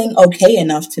 Feeling okay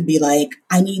enough to be like,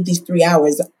 I need these 3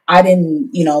 hours. I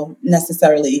didn't,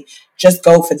 necessarily just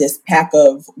go for this pack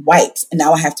of wipes and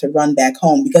now I have to run back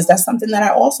home because that's something that I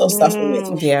also suffer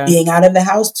with. Yeah. Being out of the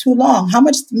house too long. How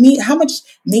much me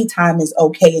time is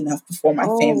okay enough before my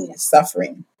family is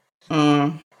suffering?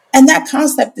 And that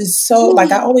concept is so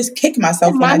like I always kick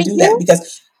myself when I do that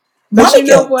because but you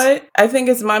know what? I think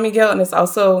it's mommy guilt and it's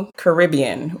also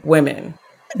Caribbean women.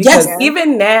 Because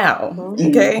even now,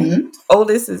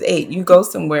 oldest is 8. You go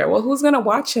somewhere. Well, who's gonna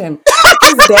watch him?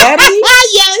 His daddy?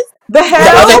 Yes. The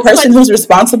other person who's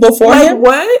responsible for him?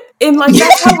 What? And like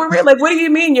that's how we're like, what do you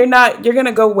mean you're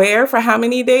gonna go where for how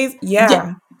many days?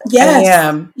 Yeah. Yes. I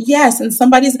am. Yes. And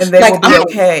somebody's and they like, will be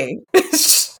okay.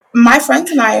 My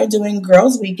friends and I are doing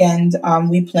Girls Weekend.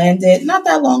 We planned it not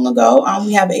that long ago.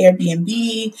 We have an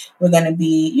Airbnb. We're gonna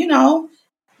be,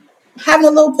 having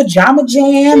a little pajama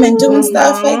jam and doing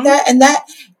stuff like that. And that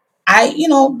I,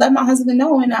 let my husband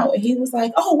know. And he was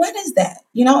like, "Oh, when is that?"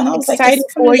 And I was excited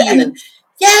like, for you.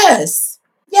 Yes,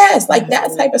 like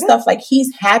that type of stuff. Like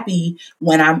he's happy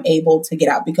when I'm able to get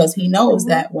out because he knows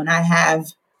that when I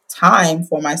have time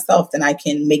for myself, then I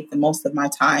can make the most of my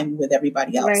time with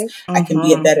everybody else. Right. I can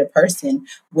be a better person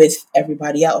with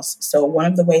everybody else. So one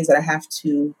of the ways that I have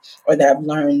to, or that I've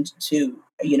learned to,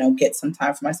 get some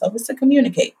time for myself is to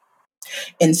communicate.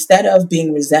 Instead of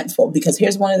being resentful, because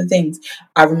here's one of the things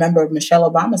I remember Michelle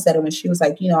Obama said it when she was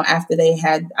like, after they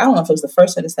had, I don't know if it was the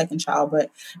first or the second child,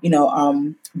 but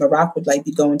Barack would like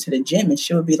be going to the gym and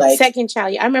she would be like, second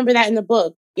child. I remember that in the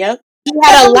book. Yep. She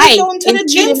had a life. Going to the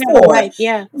gym for.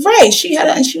 Yeah. Right. She had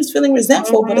and she was feeling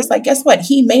resentful, but it's like, guess what?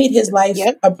 He made his life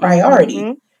a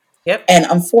priority. Yep. And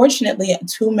unfortunately,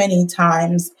 too many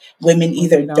times women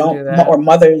either don't or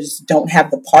mothers don't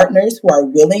have the partners who are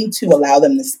willing to allow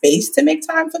them the space to make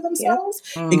time for themselves.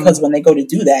 Because when they go to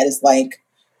do that, it's like,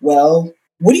 well,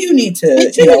 what do you need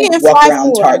to walk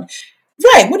around Target?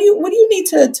 Right. What do you need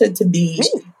to be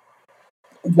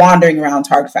wandering around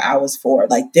Target for hours for?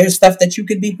 Like there's stuff that you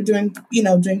could be doing,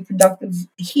 doing productive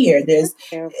here. There's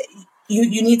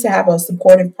you need to have a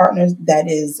supportive partner that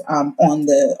is on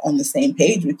the same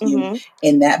page with you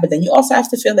in that. But then you also have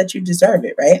to feel that you deserve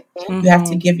it, right? You have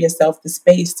to give yourself the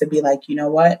space to be like, you know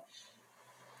what?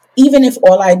 Even if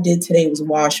all I did today was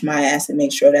wash my ass and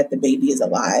make sure that the baby is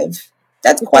alive,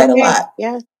 that's quite a lot.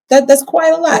 Yeah. That's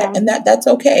quite a lot. And that's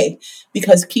okay.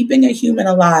 Because keeping a human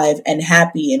alive and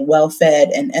happy and well fed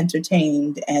and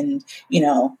entertained and,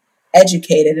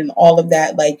 educated and all of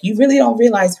that, like you really don't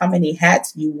realize how many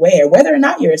hats you wear, whether or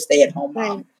not you're a stay-at-home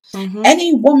mom.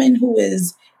 Any woman who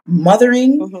is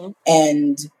mothering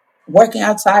and working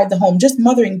outside the home, just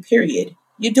mothering, period,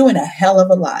 you're doing a hell of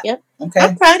a lot. Yep. Okay.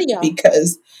 I'm proud of y'all.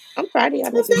 Because I'm proud of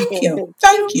y'all. Well, thank you.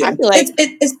 Thank you. I feel like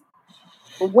it's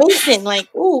wasting,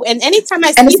 like, ooh, and anytime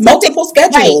I and see it's multiple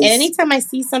schedules. Right, and anytime I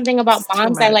see something about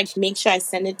moms, I like make sure I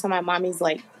send it to my mommies,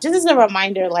 like just as a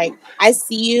reminder, like I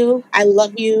see you, I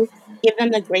love you, give them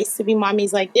the grace to be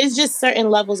mommies. Like there's just certain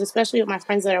levels, especially with my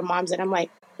friends that are moms, that I'm like,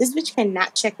 this bitch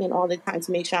cannot check in all the time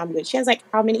to make sure I'm good. She has like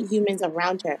how many humans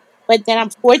around her, but then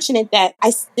I'm fortunate that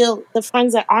the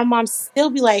friends that are moms still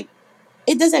be like,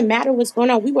 it doesn't matter what's going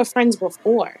on. We were friends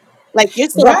before. Like you're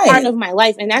still a part of my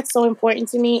life, and that's so important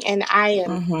to me. And I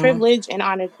am privileged and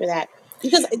honored for that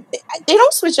because they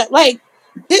don't switch up. Like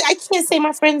I can't say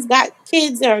my friends got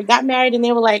kids or got married and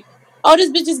they were like, "Oh, this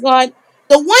bitch is gone."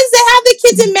 The ones that have the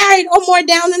kids and married are more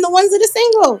down than the ones that are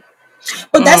single.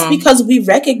 But that's because we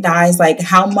recognize like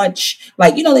how much,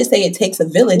 like, you know, they say it takes a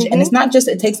village, and it's not just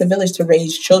it takes a village to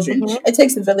raise children. It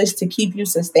takes a village to keep you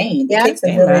sustained. It takes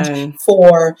a village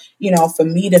for, you know, for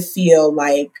me to feel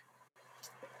like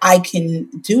I can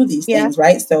do these things,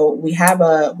 right? So we have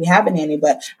a nanny,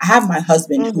 but I have my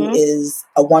husband who is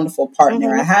a wonderful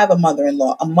partner. I have a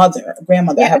mother-in-law, a mother, a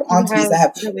grandmother. I have aunties. I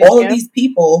have all of these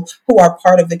people who are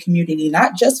part of the community,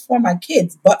 not just for my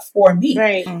kids, but for me.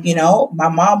 Right. You know, my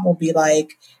mom will be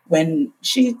like, when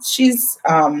she's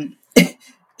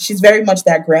she's very much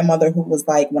that grandmother who was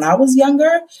like, when I was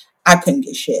younger, I couldn't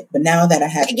get shit, but now that I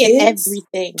have kids,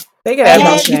 everything. They get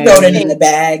everything. She throw it in the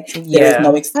bag. There is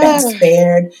no expense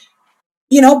spared.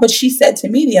 You know, but she said to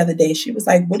me the other day, she was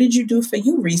like, "What did you do for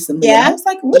you recently?" And I was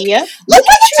like, "Look at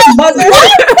you, mother.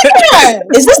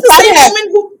 Is this the same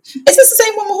woman who? Is this the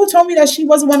same woman who told me that she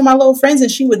wasn't one of my little friends and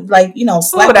she would, like, you know,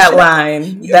 slap that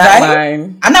line?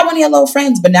 Line. I'm not one of your little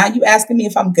friends, but now you asking me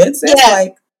if I'm good, sis?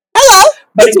 Like, hello.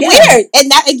 But it's weird, and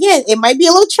that again, it might be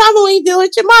a little trauma when you deal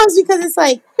with your moms because it's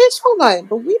like, bitch, hold on,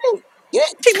 but we didn't.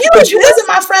 But you wasn't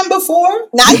my friend before.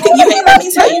 You didn't let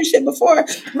me tell you shit before,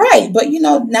 right? But you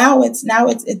know, now it's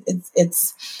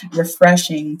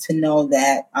refreshing to know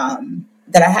that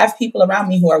that I have people around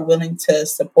me who are willing to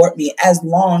support me as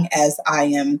long as I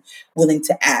am willing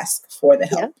to ask for the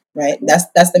help. Right?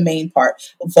 That's the main part.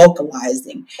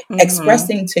 Vocalizing,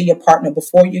 expressing to your partner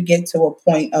before you get to a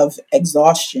point of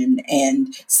exhaustion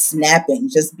and snapping,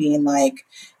 just being like,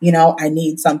 you know, I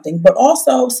need something. But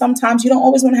also sometimes you don't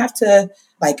always want to have to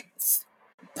like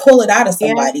pull it out of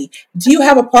somebody. Do you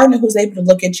have a partner who's able to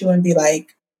look at you and be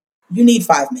like, you need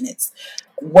 5 minutes?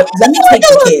 Let me take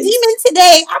the kids. Demon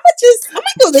today. I'm gonna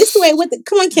go this way with it.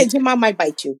 Come on, kids. Your mom might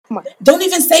bite you. Come on. Don't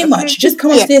even say much. Just come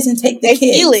upstairs and take the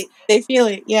kids. They feel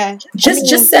it. Yeah.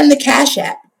 Just send the Cash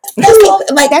App. That's all.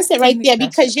 Like, that's it right there.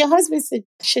 Because your husband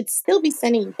should still be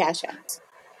sending you Cash Apps.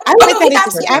 I like that. He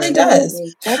absolutely does.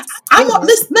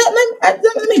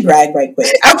 Let me brag right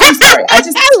quick. I'm sorry.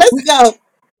 Let's go.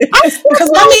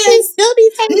 Because my man still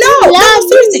be sending no,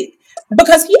 seriously.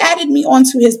 Because he added me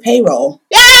onto his payroll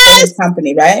for his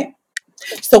company, right?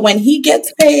 So when he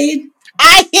gets paid,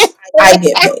 I get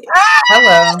paid.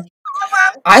 Hello.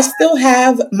 I still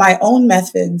have my own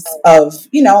methods of,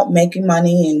 you know, making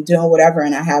money and doing whatever.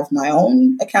 And I have my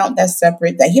own account that's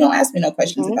separate that he don't ask me no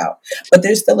questions about. But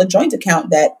there's still a joint account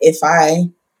that if I,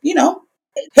 you know,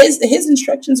 his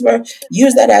instructions were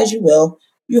use that as you will.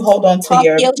 You hold on to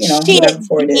your, you know, whatever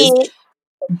for it is.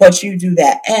 But you do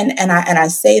that. And I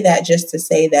say that just to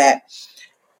say that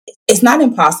it's not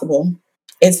impossible.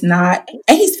 It's not,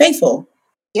 and he's faithful.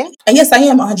 Yeah. And yes, I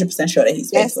am 100% sure that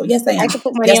he's faithful. Yes, I am. I can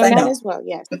put money on that as well.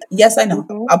 Yes. Yes, I know.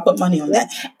 I'll put money on that.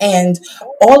 And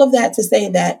all of that to say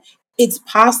that it's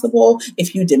possible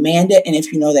if you demand it and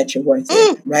if you know that you're worth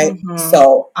it, right?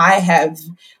 So I have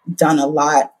done a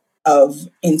lot of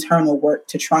internal work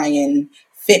to try and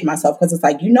fit myself because it's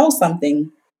like, you know,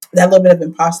 something, that little bit of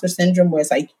imposter syndrome where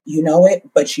it's like, you know it,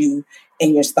 but you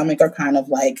and your stomach are kind of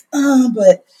like,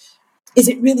 but is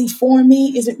it really for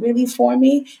me? Is it really for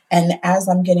me? And as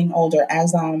I'm getting older,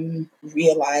 as I'm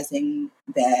realizing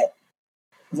that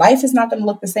life is not going to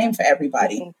look the same for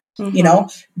everybody, you know,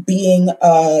 being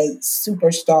a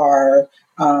superstar,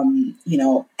 you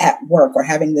know, at work or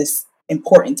having this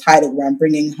important title where I'm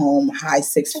bringing home high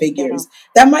six figures,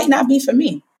 that might not be for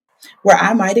me. Where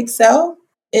I might excel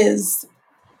is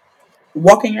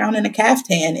walking around in a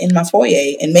caftan in my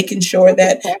foyer and making sure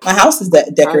that my house is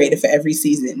decorated for every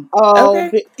season.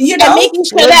 You know, and making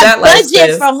sure that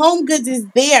budget for Home Goods is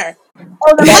there.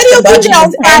 Oh, the budget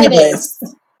is endless.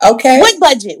 Okay. What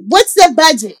budget? What's the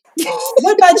budget?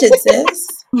 What budget, sis?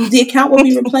 The account will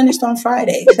be replenished on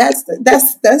Friday. That's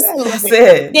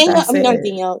it.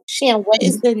 Danielle, Shan, what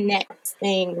is the next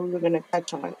thing we were going to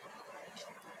touch on?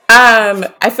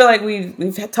 I feel like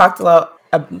we've talked a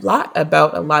lot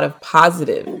about a lot of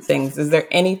positive things. Is there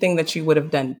anything that you would have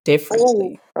done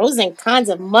differently? Pros and cons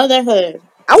of motherhood.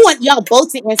 I want y'all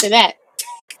both to answer that.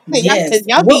 Because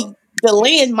y'all be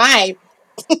delaying my.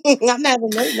 I'm not having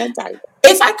no time.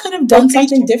 If I could have done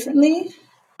something differently,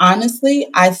 honestly,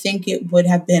 I think it would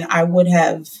have been, I would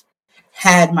have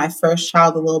had my first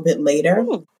child a little bit later.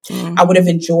 I would have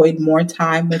enjoyed more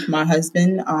time with my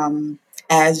husband,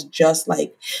 as just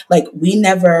like we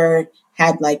never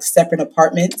had like separate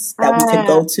apartments that we could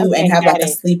go to and have like a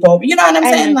sleepover. You know what I'm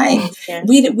saying? Like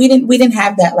we didn't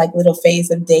have that like little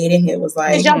phase of dating. It was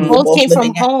like y'all both came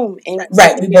from home,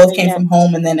 right? We both came from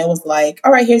home, and then it was like,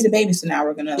 all right, here's a baby, so now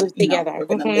we're gonna live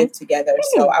together.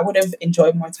 So I would have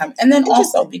enjoyed more time, and then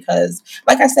also because,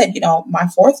 like I said, my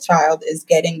fourth child is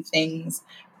getting things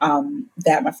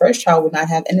that my first child would not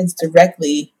have, and it's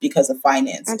directly because of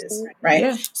finances, right?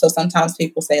 Yeah. So sometimes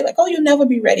people say like, "Oh, you'll never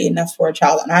be ready enough for a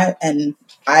child," and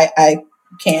I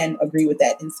can agree with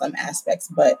that in some aspects.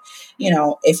 But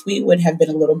if we would have been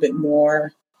a little bit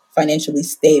more financially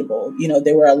stable,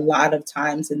 there were a lot of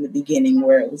times in the beginning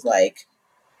where it was like,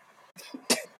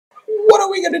 what are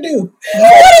we gonna do? We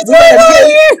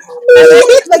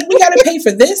gotta pay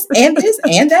for this and this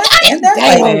and that and that.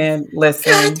 And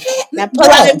listen, now pull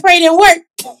out and pray and work.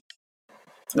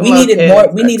 We needed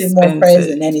more prayers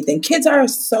than anything. Kids are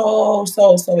so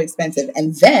expensive.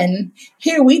 And then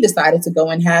here we decided to go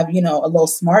and have, a little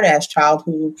smart ass child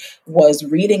who was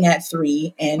reading at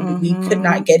 3, and we could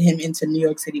not get him into New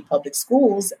York City public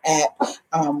schools at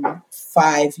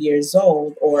 5 years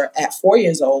old, or at 4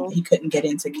 years old. He couldn't get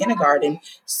into kindergarten.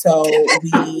 So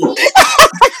we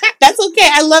that's okay.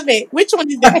 I love it. Which one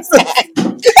is that?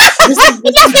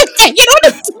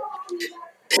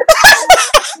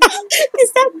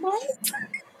 Is that mine?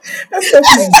 That's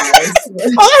definitely nice.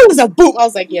 Oh, that was a boot. I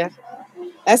was like, yeah,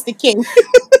 that's the king.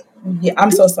 Yeah,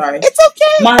 I'm so sorry. It's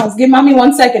okay. Miles, give mommy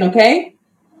 1 second, okay?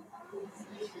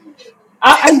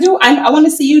 I want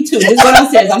to see you too. This is what I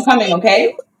said. I'm coming,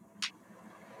 okay?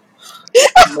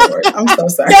 Lord, I'm so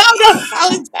sorry. No,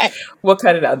 apologize. We'll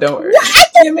cut it out. Don't worry.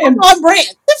 I'm on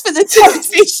brand for the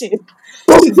conversation,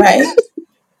 right?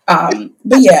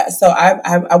 But yeah, so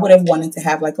I would have wanted to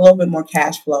have like a little bit more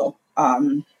cash flow.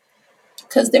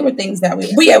 Because there were things that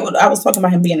I was talking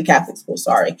about him being in a Catholic school.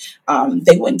 Sorry.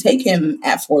 They wouldn't take him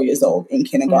at 4 years old in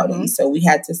kindergarten. So we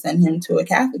had to send him to a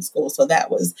Catholic school. So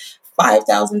that was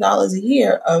 $5,000 a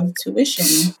year of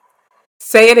tuition.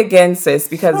 Say it again, sis,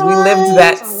 because we lived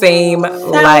that same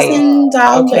life.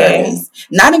 Okay.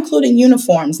 Not including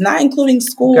uniforms, not including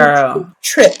school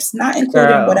trips, not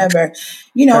including whatever,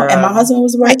 and my husband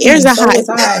was working. My ears are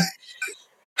high.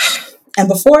 And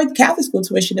before Catholic school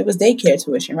tuition, it was daycare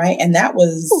tuition, right? And that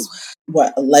was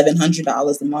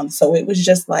 $1,100 a month. So it was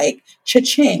just like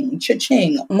cha-ching,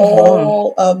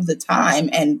 all of the time.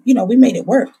 And, we made it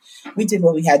work. We did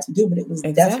what we had to do, but it was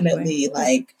definitely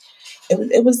like,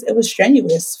 it was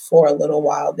strenuous for a little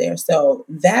while there. So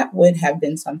that would have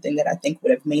been something that I think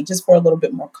would have made just for a little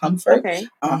bit more comfort. Okay.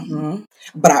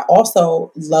 But I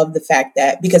also love the fact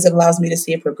that, because it allows me to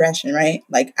see a progression, right?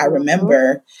 Like I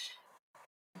remember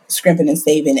scrimping and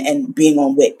saving and being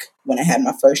on WIC when I had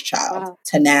my first child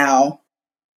to now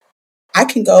I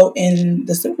can go in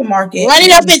the supermarket. Run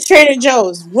it up at Trader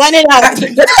Joe's. Run it up.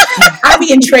 I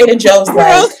be in Trader Joe's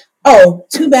like,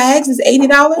 2 bags is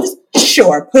 $80?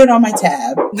 Sure, put it on my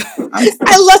tab.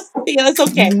 I love it. It's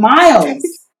okay. Miles,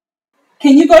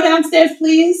 can you go downstairs,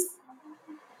 please?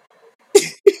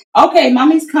 Okay,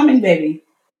 mommy's coming, baby.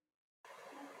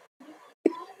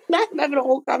 Not having a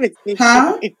whole conversation.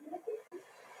 Huh?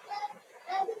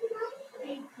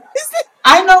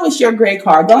 I know it's your gray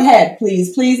car. Go ahead,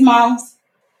 please, Miles.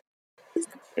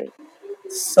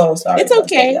 So sorry. It's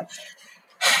okay.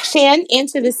 Shan,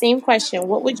 answer the same question.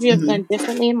 What would you have done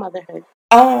differently in motherhood?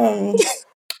 I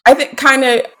think kind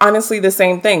of honestly the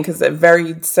same thing, because a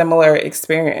very similar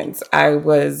experience.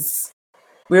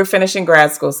 We were finishing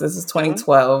grad school. So this is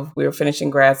 2012. We were finishing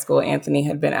grad school. Anthony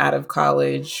had been out of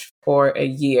college for a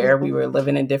year. We were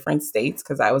living in different states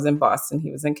because I was in Boston.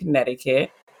 He was in Connecticut.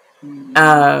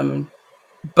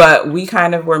 But we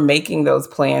kind of were making those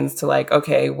plans to like,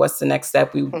 okay, what's the next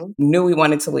step? We knew we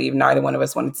wanted to leave. Neither one of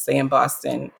us wanted to stay in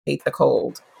Boston, hate the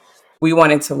cold. We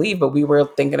wanted to leave, but we were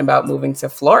thinking about moving to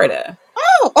Florida.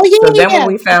 Oh yeah. So then when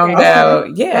we found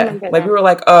out, like we were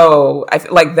like,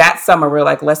 like that summer, we were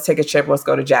like, let's take a trip. Let's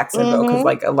go to Jacksonville. Because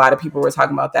like a lot of people were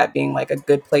talking about that being like a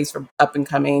good place for up and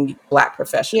coming Black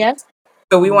professionals. Yes.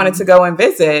 So we wanted to go and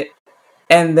visit.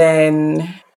 And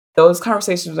then those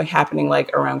conversations were happening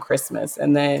like around Christmas.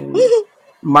 And then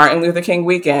Martin Luther King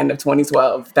weekend of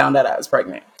 2012, found out I was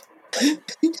pregnant.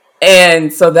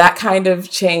 And so that kind of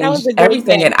changed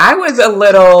everything. And I was a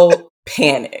little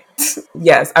panicked.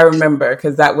 Yes, I remember,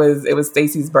 because it was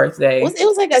Stacy's birthday. It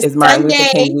was like a Martin Luther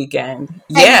King weekend.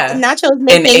 Yeah. And Nacho was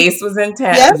making, and Ace was in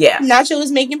town. Yep, yeah. Nacho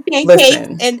was making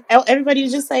pancakes, and everybody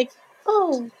was just like,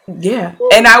 oh. Yeah.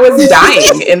 And I was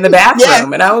dying in the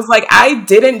bathroom. And I was like, I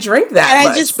didn't drink that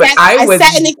much. I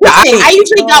sat in the kitchen. I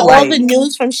usually got all the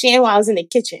news from Shan while I was in the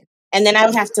kitchen. And then I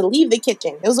would have to leave the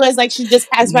kitchen. It was always like she just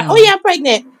passed by. Oh yeah, I'm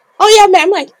pregnant. Oh yeah, man.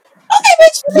 I'm like, Okay,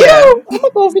 bitch, Yeah. I'm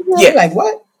gonna go over here. Yeah. Like,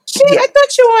 what? Shit, Yeah. I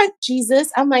thought you were on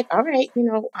Jesus. I'm like, all right, I'm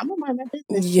gonna mind my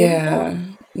business. Yeah.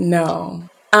 No.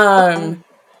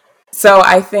 So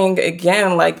I think,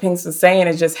 again, like Pinks was saying,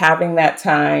 is just having that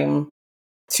time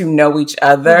to know each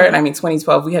other. And I mean,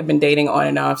 2012, we had been dating on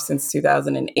and off since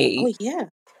 2008. Oh, yeah.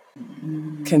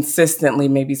 Consistently,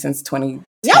 maybe since 2010.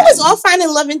 Y'all was all fine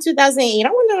in love in 2008. I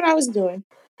wonder what I was doing.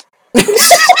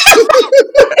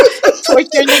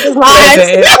 Torture niggas' lives.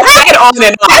 Listen, I said on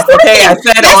and off, okay? I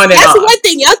said on and off. That's one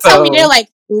thing. Y'all tell me, they're like,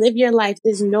 live your life.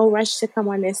 There's no rush to come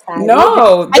on this side.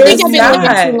 No, I think I've been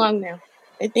living too long now.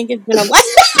 I think it's been a while.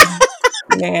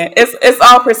 Man, it's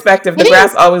all perspective. The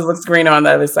grass always looks greener on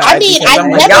the other side. I mean,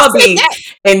 I'm like, y'all be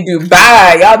in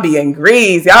Dubai, y'all be in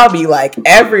Greece, y'all be like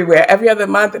everywhere, every other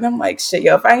month, and I'm like, shit,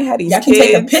 yo, if I ain't had these y'all kids, can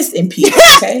take a piss in peace,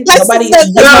 okay? Nobody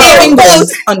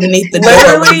goes underneath the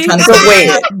literally.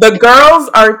 door. The girls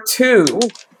are 2.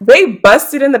 They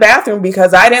busted in the bathroom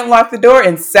because I didn't lock the door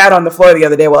and sat on the floor the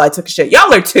other day while I took a shit.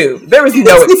 Y'all are 2. There was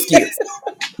no excuse.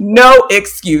 No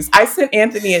excuse. I sent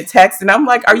Anthony a text and I'm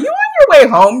like, are you on your way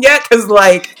home yet? Because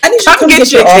like, I need you to come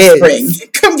get your offspring.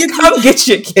 Come get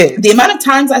your kids. The amount of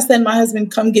times I send my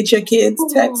husband, come get your kids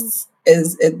texts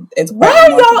it's why are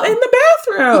y'all in the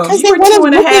bathroom? Because you were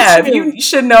 2.5. You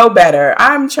should know better.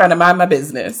 I'm trying to mind my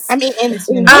business. I mean, and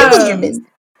handle your business.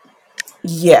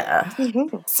 Yeah.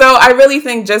 Mm-hmm. So I really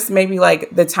think just maybe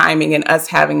like the timing and us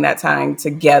having that time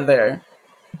together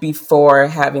before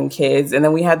having kids. And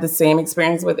then we had the same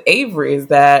experience with Avery, is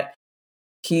that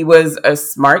he was a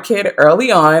smart kid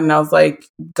early on. And I was like,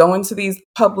 going to these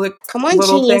public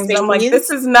little things. And I'm like,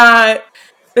 this is not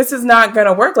going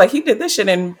to work. Like, he did this shit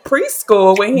in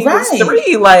preschool when he was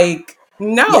 3. Like,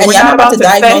 no, we're not about to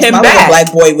diagnose my little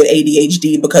black boy with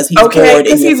ADHD because he's bored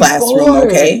in your classroom,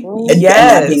 okay? And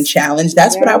not being challenged.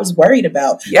 That's what I was worried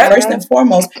about. First and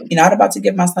foremost, you're not about to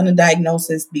give my son a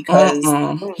diagnosis because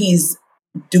he's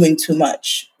doing too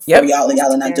much for y'all, and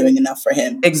y'all are not doing enough for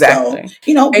him. Exactly.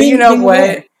 So, and you know what?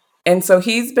 Aware. And so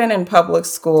he's been in public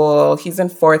school. He's in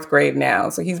 4th grade now.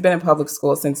 So he's been in public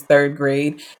school since 3rd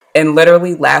grade. And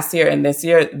literally last year and this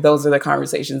year, those are the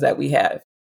conversations that we have.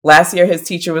 Last year, his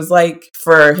teacher was like,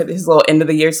 for his little end of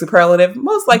the year superlative,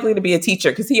 most likely to be a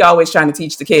teacher because he always trying to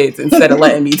teach the kids instead of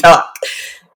letting me talk.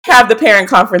 Have the parent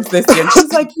conference this year. And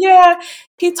she's like, yeah,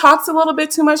 he talks a little bit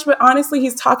too much, but honestly,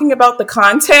 he's talking about the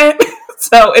content.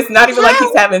 So it's not even like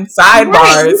he's having sidebars.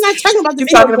 Right. He's not talking about the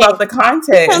he's talking about the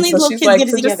content. And so she's like,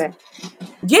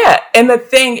 yeah. And the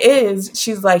thing is,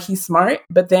 she's like, he's smart.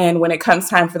 But then when it comes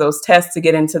time for those tests to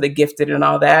get into the gifted and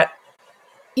all that,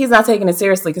 he's not taking it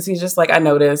seriously because he's just like, I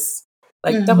notice,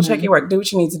 like, double check your work, do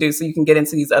what you need to do so you can get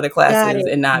into these other classes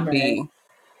and not be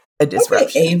a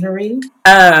disruption. Okay, Avery.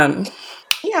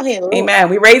 Amen.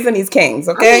 We raising these kings,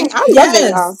 okay? I love it,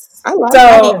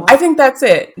 y'all. I think that's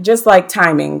it. Just like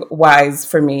timing wise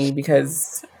for me,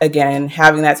 because again,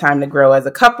 having that time to grow as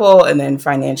a couple and then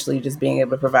financially just being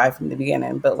able to provide from the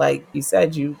beginning. But like you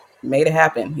said, you made it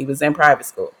happen. He was in private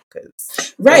school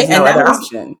because right, no and other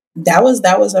option. That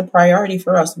was a priority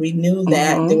for us. We knew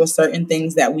that there were certain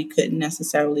things that we couldn't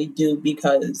necessarily do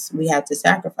because we had to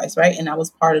sacrifice, right? And that was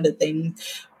part of the thing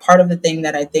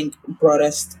that I think brought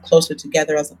us closer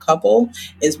together as a couple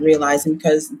is realizing,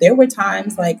 because there were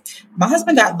times like my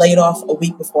husband got laid off a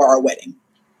week before our wedding.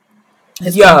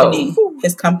 His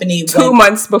company 2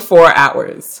 months before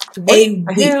ours. A week.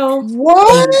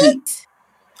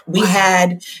 We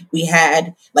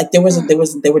had like there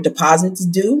were deposits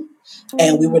due,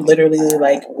 and we were literally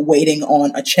like waiting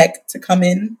on a check to come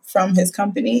in from his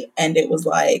company, and it was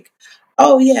like,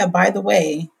 oh yeah, by the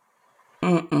way,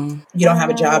 you don't have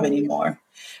a job anymore.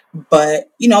 But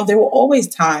there were always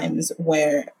times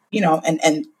where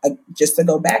and just to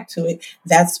go back to it,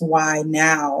 that's why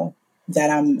now that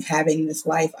I'm having this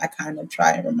life, I kind of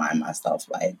try and remind myself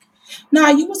like, nah,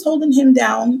 you was holding him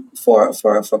down for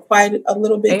quite a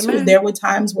little bit too. There were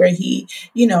times where he,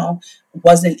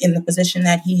 wasn't in the position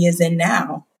that he is in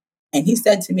now. And he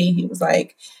said to me, he was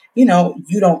like, you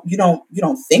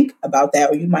don't think about that,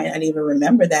 or you might not even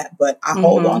remember that, but I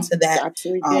hold on to that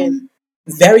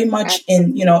very much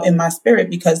in my spirit,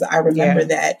 because I remember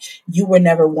that you were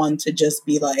never one to just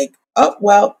be like, oh,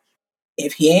 well,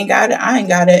 if he ain't got it, I ain't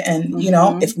got it. And,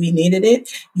 if we needed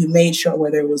it, you made sure,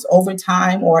 whether it was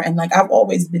overtime and like, I've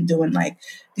always been doing like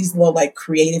these little like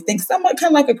creative things, somewhat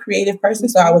kind of like a creative person.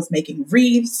 So I was making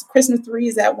wreaths, Christmas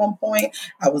wreaths at one point.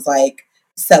 I was like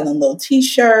selling little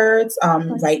T-shirts.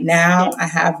 Right now, I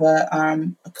have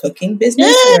a cooking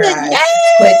business where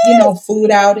I put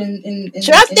food out in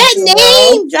drop that into the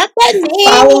name. world. Drop that name.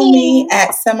 Follow me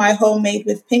at Semi Homemade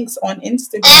with Pinks on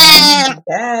Instagram.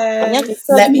 Yes.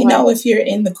 Let me know if you're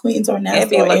in the Queens or It'd Nassau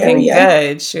be looking area.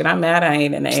 good. Shoot, I'm mad I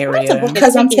ain't in the area.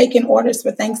 Because I'm taking orders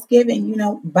for Thanksgiving,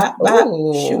 bop, bop,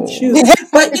 shoot, Ooh. shoot.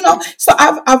 But, so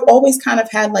I've always kind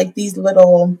of had like these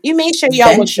little You made sure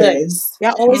y'all were good. ventures.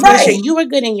 Y'all always made sure you were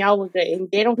good and y'all were good. And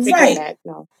they don't figure that,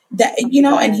 no. That,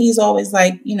 and he's always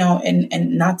like,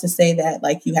 and not to say that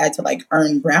like you had to like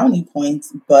earn brownie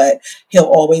points, but he'll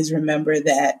always remember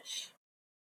that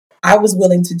I was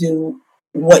willing to do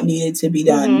what needed to be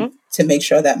done to make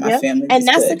sure that my family was And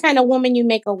that's good. the kind of woman you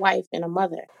make a wife and a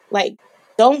mother. Like,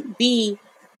 don't be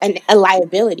a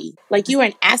liability. Like, you are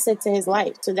an asset to his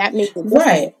life. So that makes it different.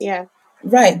 Right. Yeah.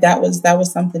 Right. That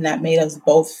was something that made us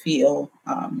both feel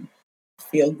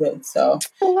good. So,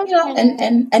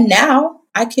 and now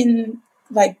I can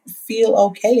like feel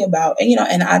okay about, and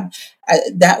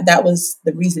that was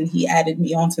the reason he added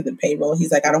me onto the payroll.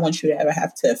 He's like, I don't want you to ever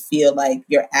have to feel like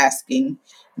you're asking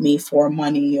me for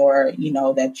money or,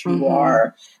 that you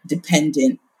are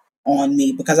dependent on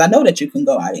me, because I know that you can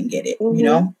go out and get it,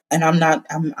 and I'm not.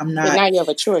 But now you have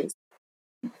a choice.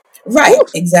 Right. Ooh.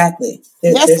 Exactly.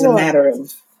 There's a matter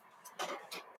of.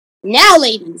 Now,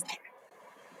 ladies,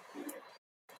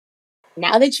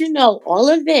 now that you know all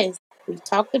of this, we've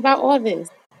talked about all this,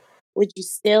 would you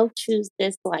still choose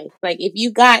this life? Like, if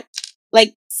you got,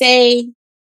 like, say,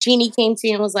 Jeannie came to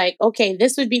you and was like, okay,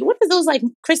 this would be, what are those, like,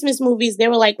 Christmas movies? They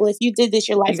were like, well, if you did this,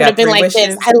 your life would have been like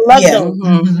this. I love those.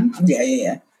 Mm-hmm.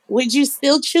 Yeah. Would you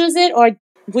still choose it, or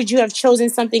would you have chosen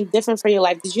something different for your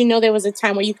life? Did you know there was a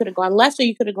time where you could have gone left or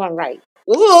you could have gone right?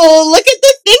 Ooh, look at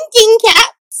the thinking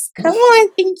caps. Come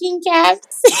on, thinking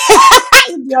caps.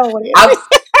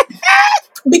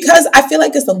 Because I feel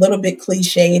like it's a little bit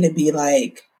cliche to be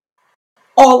like,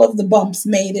 all of the bumps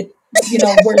made it,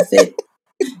 worth it.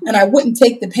 And I wouldn't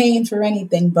take the pain for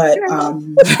anything, but I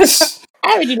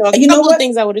already know a couple of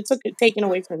things I would have taken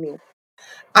away from you.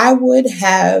 I wouldn't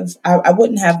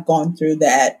have gone through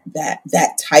that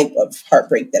type of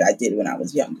heartbreak that I did when I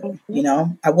was younger.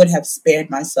 I would have spared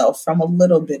myself from a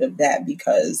little bit of that,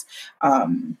 because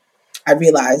I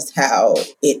realized how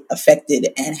it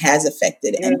affected and has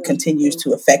affected and continues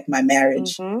to affect my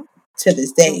marriage to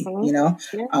this day,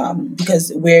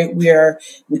 because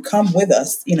we come with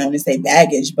us, to say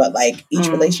baggage, but like each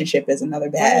relationship is another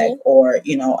bag or,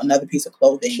 another piece of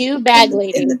clothing in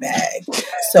the bag.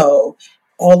 So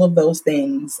all of those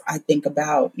things I think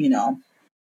about,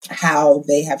 how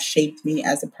they have shaped me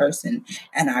as a person.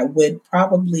 And I would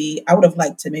have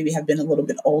liked to maybe have been a little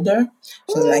bit older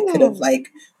so that I could have like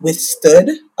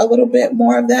withstood a little bit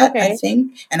more of that, I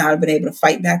think. And I would have been able to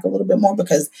fight back a little bit more,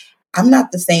 because I'm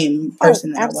not the same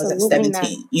person that I was at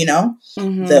 17,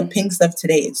 The Pinks of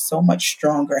today is so much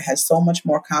stronger, has so much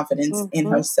more confidence in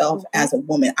herself as a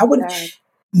woman.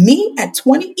 Me at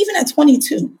 20, even at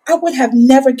 22, I would have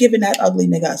never given that ugly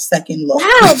nigga a second look.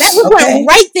 Wow, that was going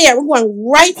right there. We're going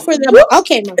right for the.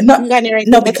 Okay, Mom, you got it right.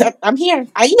 No, because I'm here.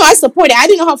 I support it. I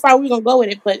didn't know how far we were going to go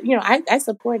with it, but I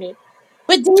support it.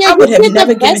 But Danielle, you did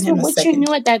the best with what you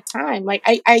knew at that time. Like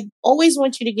I always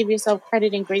want you to give yourself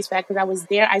credit and grace for that, because I was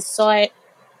there. I saw it.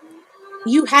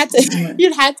 You had to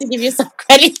give yourself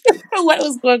credit for what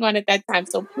was going on at that time.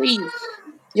 So please.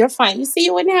 You're fine. You see,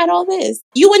 you wouldn't have had all this.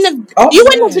 You wouldn't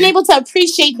have been able to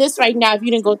appreciate this right now if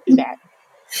you didn't go through that.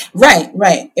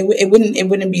 Right. It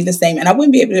wouldn't be the same, and I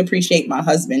wouldn't be able to appreciate my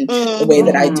husband the way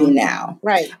that I do now.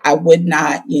 Right. I would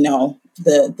not.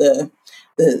 The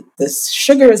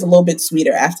sugar is a little bit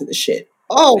sweeter after the shit.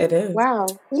 Oh, it is. Wow.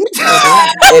 It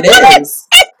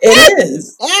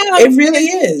is. It really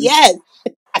is. Yes.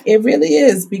 It really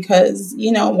is, because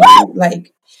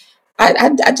like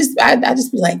I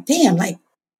just be like, damn, like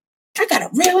I got a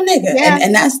real nigga,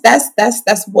 and that's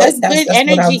good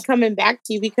energy coming back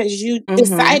to you, because you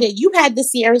decided you had the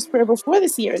Sierra's Prayer before the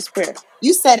Sierra's Prayer.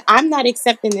 You said, I'm not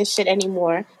accepting this shit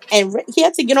anymore, and he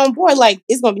had to get on board. Like,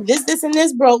 it's gonna be this, and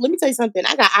this, bro. Let me tell you something.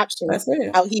 I got options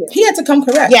out here. He had to come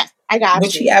correct. Yeah, I got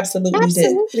options. Which he absolutely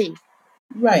did.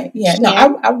 Right. Yeah.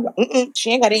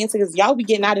 She ain't got to answer, because y'all be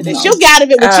getting out of this. No. She'll get out of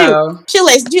it with you. She'll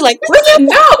let you like,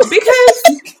 no, because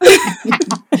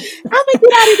I'm gonna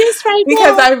get out of this right now.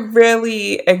 Because I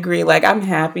really agree. Like, I'm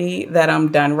happy that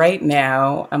I'm done right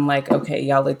now. I'm like, okay,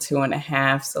 y'all are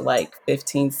 2.5, so like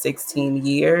 15, 16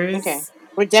 years. Okay.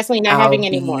 We're definitely not having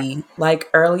any more. Like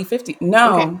early 50s.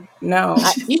 No. I'm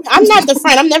not the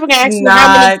friend. I'm never gonna ask you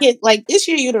how many kids. Like, it's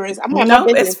your uterus. I'm gonna have my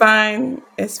business. It's fine.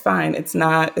 It's fine. It's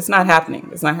not happening.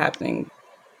 It's not happening.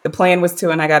 The plan was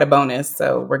 2 and I got a bonus,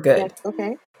 so we're good. Yes,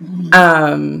 okay.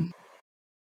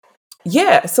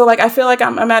 Yeah, so like I feel like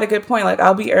I'm at a good point. Like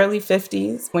I'll be early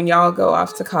 50s when y'all go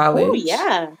off to college. Oh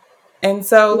yeah. And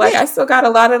so like I still got a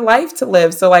lot of life to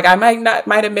live. So like I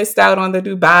might have missed out on the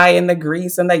Dubai and the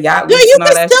Greece and the yacht loops and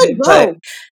all that shit. Go.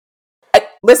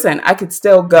 But listen, I could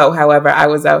still go. However, I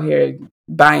was out here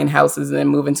buying houses and then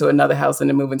moving to another house and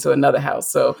then moving to another house.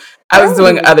 So I was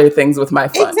doing other things with my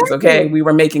funds. Exactly. Okay. We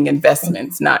were making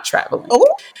investments, not traveling. Oh,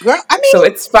 girl. I mean, so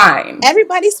it's fine.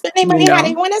 Everybody spend their money how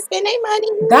they want to spend their money.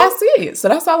 That's it. So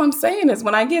that's all I'm saying is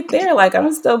when I get there, like I'm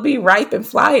gonna still be ripe and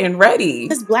fly and ready.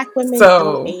 Because Black women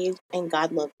don't age and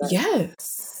God loves us.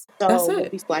 Yes. So that's it. We'll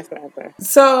be fly forever.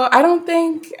 So I don't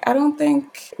think I would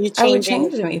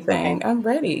change anything. Okay. I'm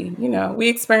ready. You know, we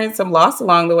experienced some loss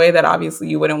along the way that obviously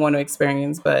you wouldn't want to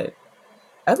experience, but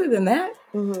other than that,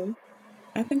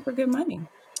 I think we're good money.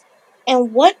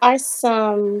 And what are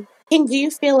some? Do you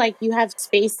feel like you have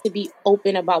space to be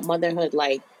open about motherhood?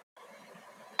 Like,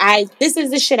 this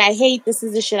is the shit I hate. This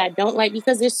is the shit I don't like,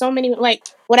 because there's so many. Like,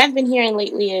 what I've been hearing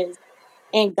lately is,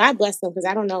 and God bless them, because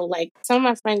I don't know. Like, some of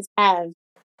my friends have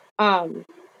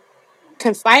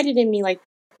confided in me, like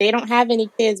they don't have any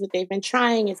kids, but they've been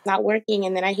trying. It's not working.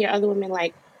 And then I hear other women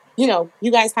like, you know,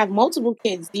 you guys have multiple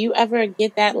kids. Do you ever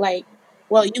get that like,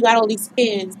 well, you got all these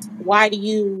kids. Why are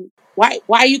you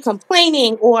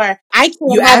complaining? Or I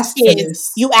can't have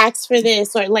kids. You asked for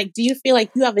this. Or like, do you feel like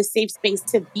you have a safe space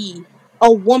to be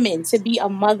a woman, to be a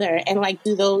mother, and like,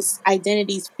 do those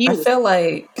identities fuse? I feel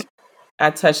like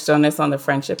I touched on this on the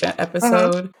friendship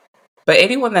episode. But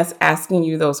anyone that's asking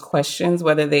you those questions,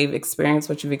 whether they've experienced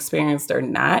what you've experienced or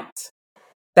not,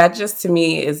 that just to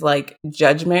me is like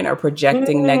judgment or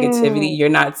projecting negativity. You're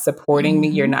not supporting me.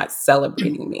 You're not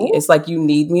celebrating me. It's like you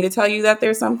need me to tell you that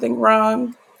there's something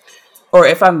wrong. Or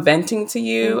if I'm venting to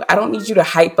you, I don't need you to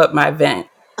hype up my vent.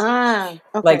 Okay.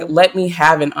 Like, let me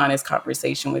have an honest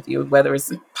conversation with you, whether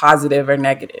it's positive or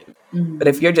negative. But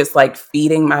if you're just like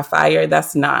feeding my fire,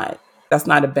 that's not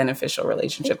a beneficial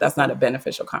relationship. That's not a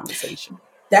beneficial conversation.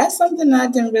 That's something I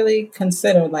didn't really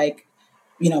consider, like,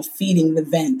 you know, feeding the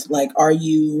vent. Like, are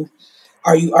you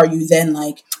then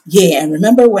like, yeah, and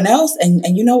remember when else?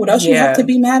 And you know what else you have to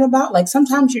be mad about? Like,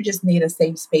 sometimes you just need a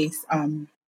safe space.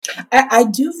 I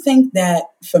do think that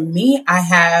for me, I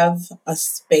have a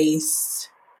space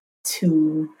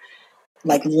to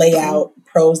like lay out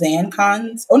pros and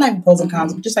cons, or not even pros and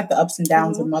cons, but just like the ups and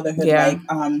downs of motherhood. Yeah. Like,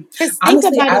 because think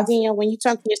about it, Danielle, when you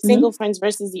talk to your single friends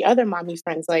versus the other mommy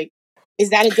friends, like,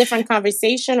 is that a different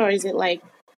conversation, or is it like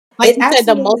you said,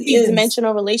 the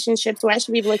multi-dimensional relationships where I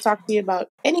should be able to talk to you about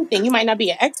anything? You might not be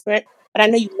an expert, but I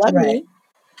know you love me.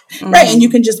 Right, and you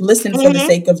can just listen for the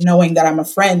sake of knowing that I'm a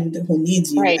friend who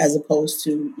needs you, as opposed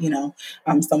to, you know,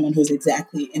 someone who's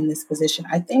exactly in this position.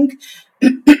 I think,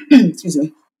 excuse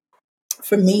me,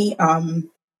 for me, and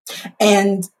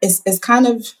it's kind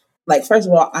of like, first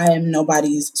of all, I am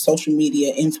nobody's social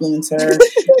media influencer,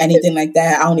 anything like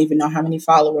that. I don't even know how many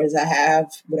followers I have,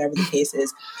 whatever the case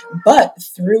is. But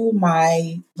through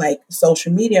my like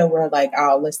social media, where like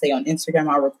let's say on Instagram,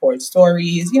 I'll record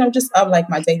stories, you know, just of like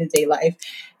my day-to-day life.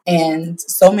 And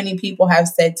so many people have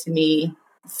said to me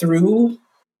through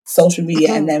social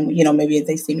media, and then, you know, maybe if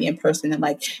they see me in person, and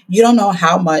like, you don't know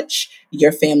how much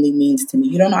your family means to me.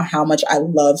 You don't know how much I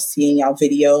love seeing y'all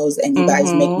videos, and you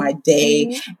guys make my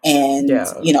day. And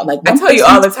you know, like, I tell you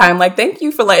all the time, like, thank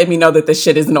you for letting me know that this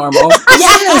shit is normal.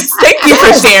 Yes, thank you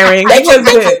for sharing. Thank you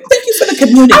for the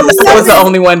community. I was the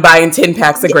only one buying 10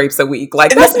 packs of grapes a week.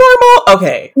 Like, that's normal.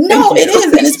 Okay, no, it is,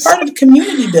 and it's part of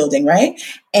community building, right?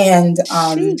 And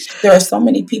there are so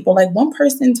many people. Like, one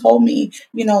person told me,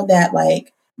 you know, that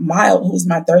like Miles, who's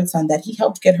my third son, that he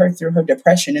helped get her through her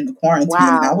depression in the quarantine.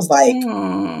 Wow. And I was like,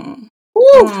 all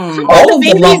of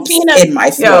the lumps in my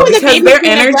throat. Because their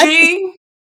energy,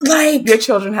 like, your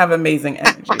children have amazing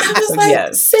energy. I was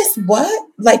like, sis, what?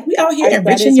 Like, we out here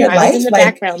enriching your life. In the like,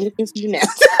 background looking for you now.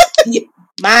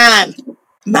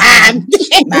 Mom.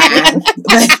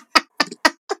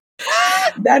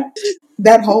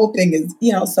 That whole thing is,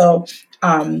 you know, so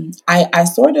I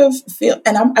sort of feel,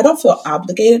 and I don't feel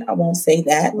obligated, I won't say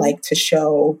that, like, to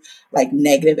show like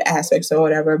negative aspects or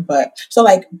whatever, but so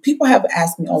like, people have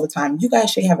asked me all the time, you guys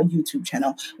should have a YouTube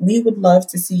channel. We would love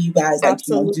to see you guys, like,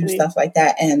 you know, do stuff like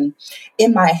that. And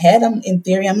in my head, in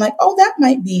theory, I'm like, oh, that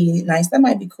might be nice, that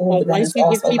might be cool. But then it's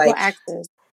also like, access.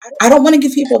 I don't want to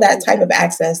give people that type of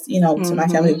access, you know, to my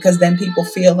family, because then people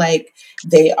feel like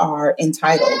they are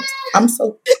entitled. Miles,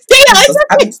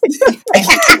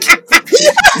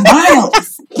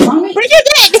 bring it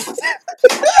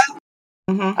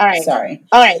in. All right. Sorry.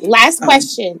 All right. Last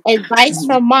question. Advice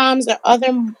from moms or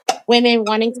other women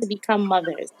wanting to become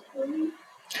mothers?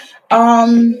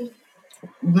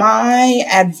 My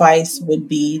advice would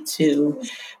be to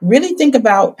really think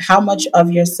about how much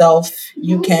of yourself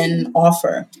you can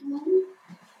offer.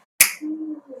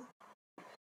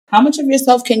 How much of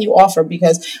yourself can you offer?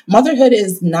 Because motherhood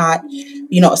is not,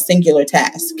 a singular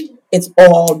task. It's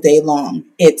all day long.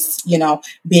 It's,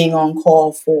 being on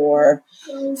call for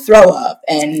throw up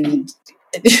and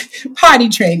potty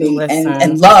training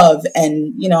and love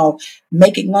and,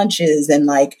 making lunches and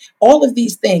like all of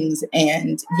these things.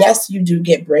 And yes, you do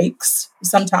get breaks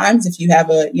sometimes if you have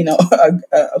a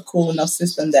cool enough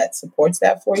system that supports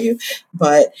that for you.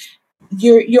 But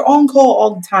you're on call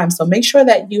all the time. So make sure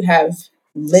that you have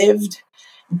lived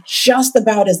just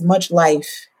about as much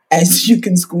life as you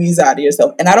can squeeze out of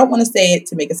yourself. And I don't want to say it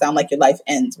to make it sound like your life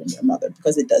ends when you're a mother,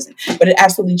 because it doesn't, but it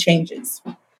absolutely changes.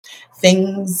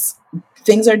 Things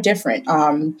are different.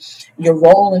 Your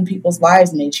role in people's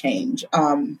lives may change.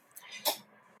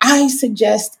 I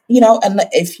suggest, and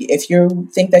if you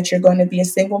think that you're going to be a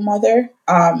single mother,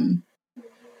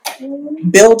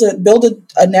 build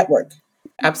a network.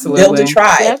 Absolutely. Build a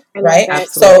tribe, right?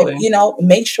 Absolutely. So,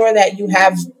 make sure that you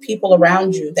have people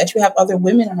around you, that you have other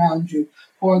women around you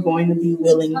who are going to be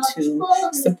willing to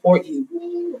support you.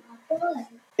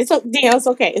 It's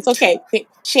okay. It's okay.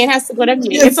 Shane has to go to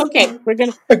meeting. Yes. It's okay. We're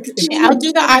gonna. I'll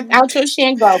do the outro.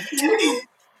 Shane, go.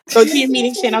 Go to your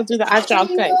meeting, Shane. I'll do the outro.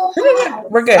 Okay.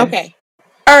 We're good. Okay.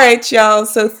 All right, y'all.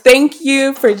 So thank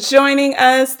you for joining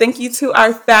us. Thank you to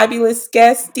our fabulous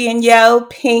guest, Danielle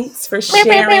Pinks, for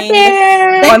sharing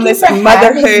on this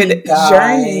motherhood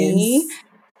journey.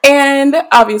 And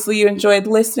obviously you enjoyed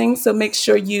listening, so make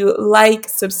sure you like,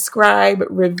 subscribe,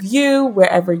 review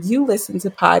wherever you listen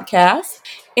to podcasts.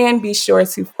 And be sure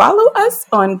to follow us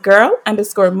on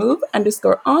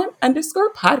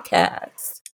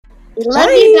girl_move_on_podcast. We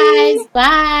love you guys.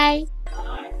 Bye.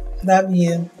 Love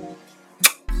you.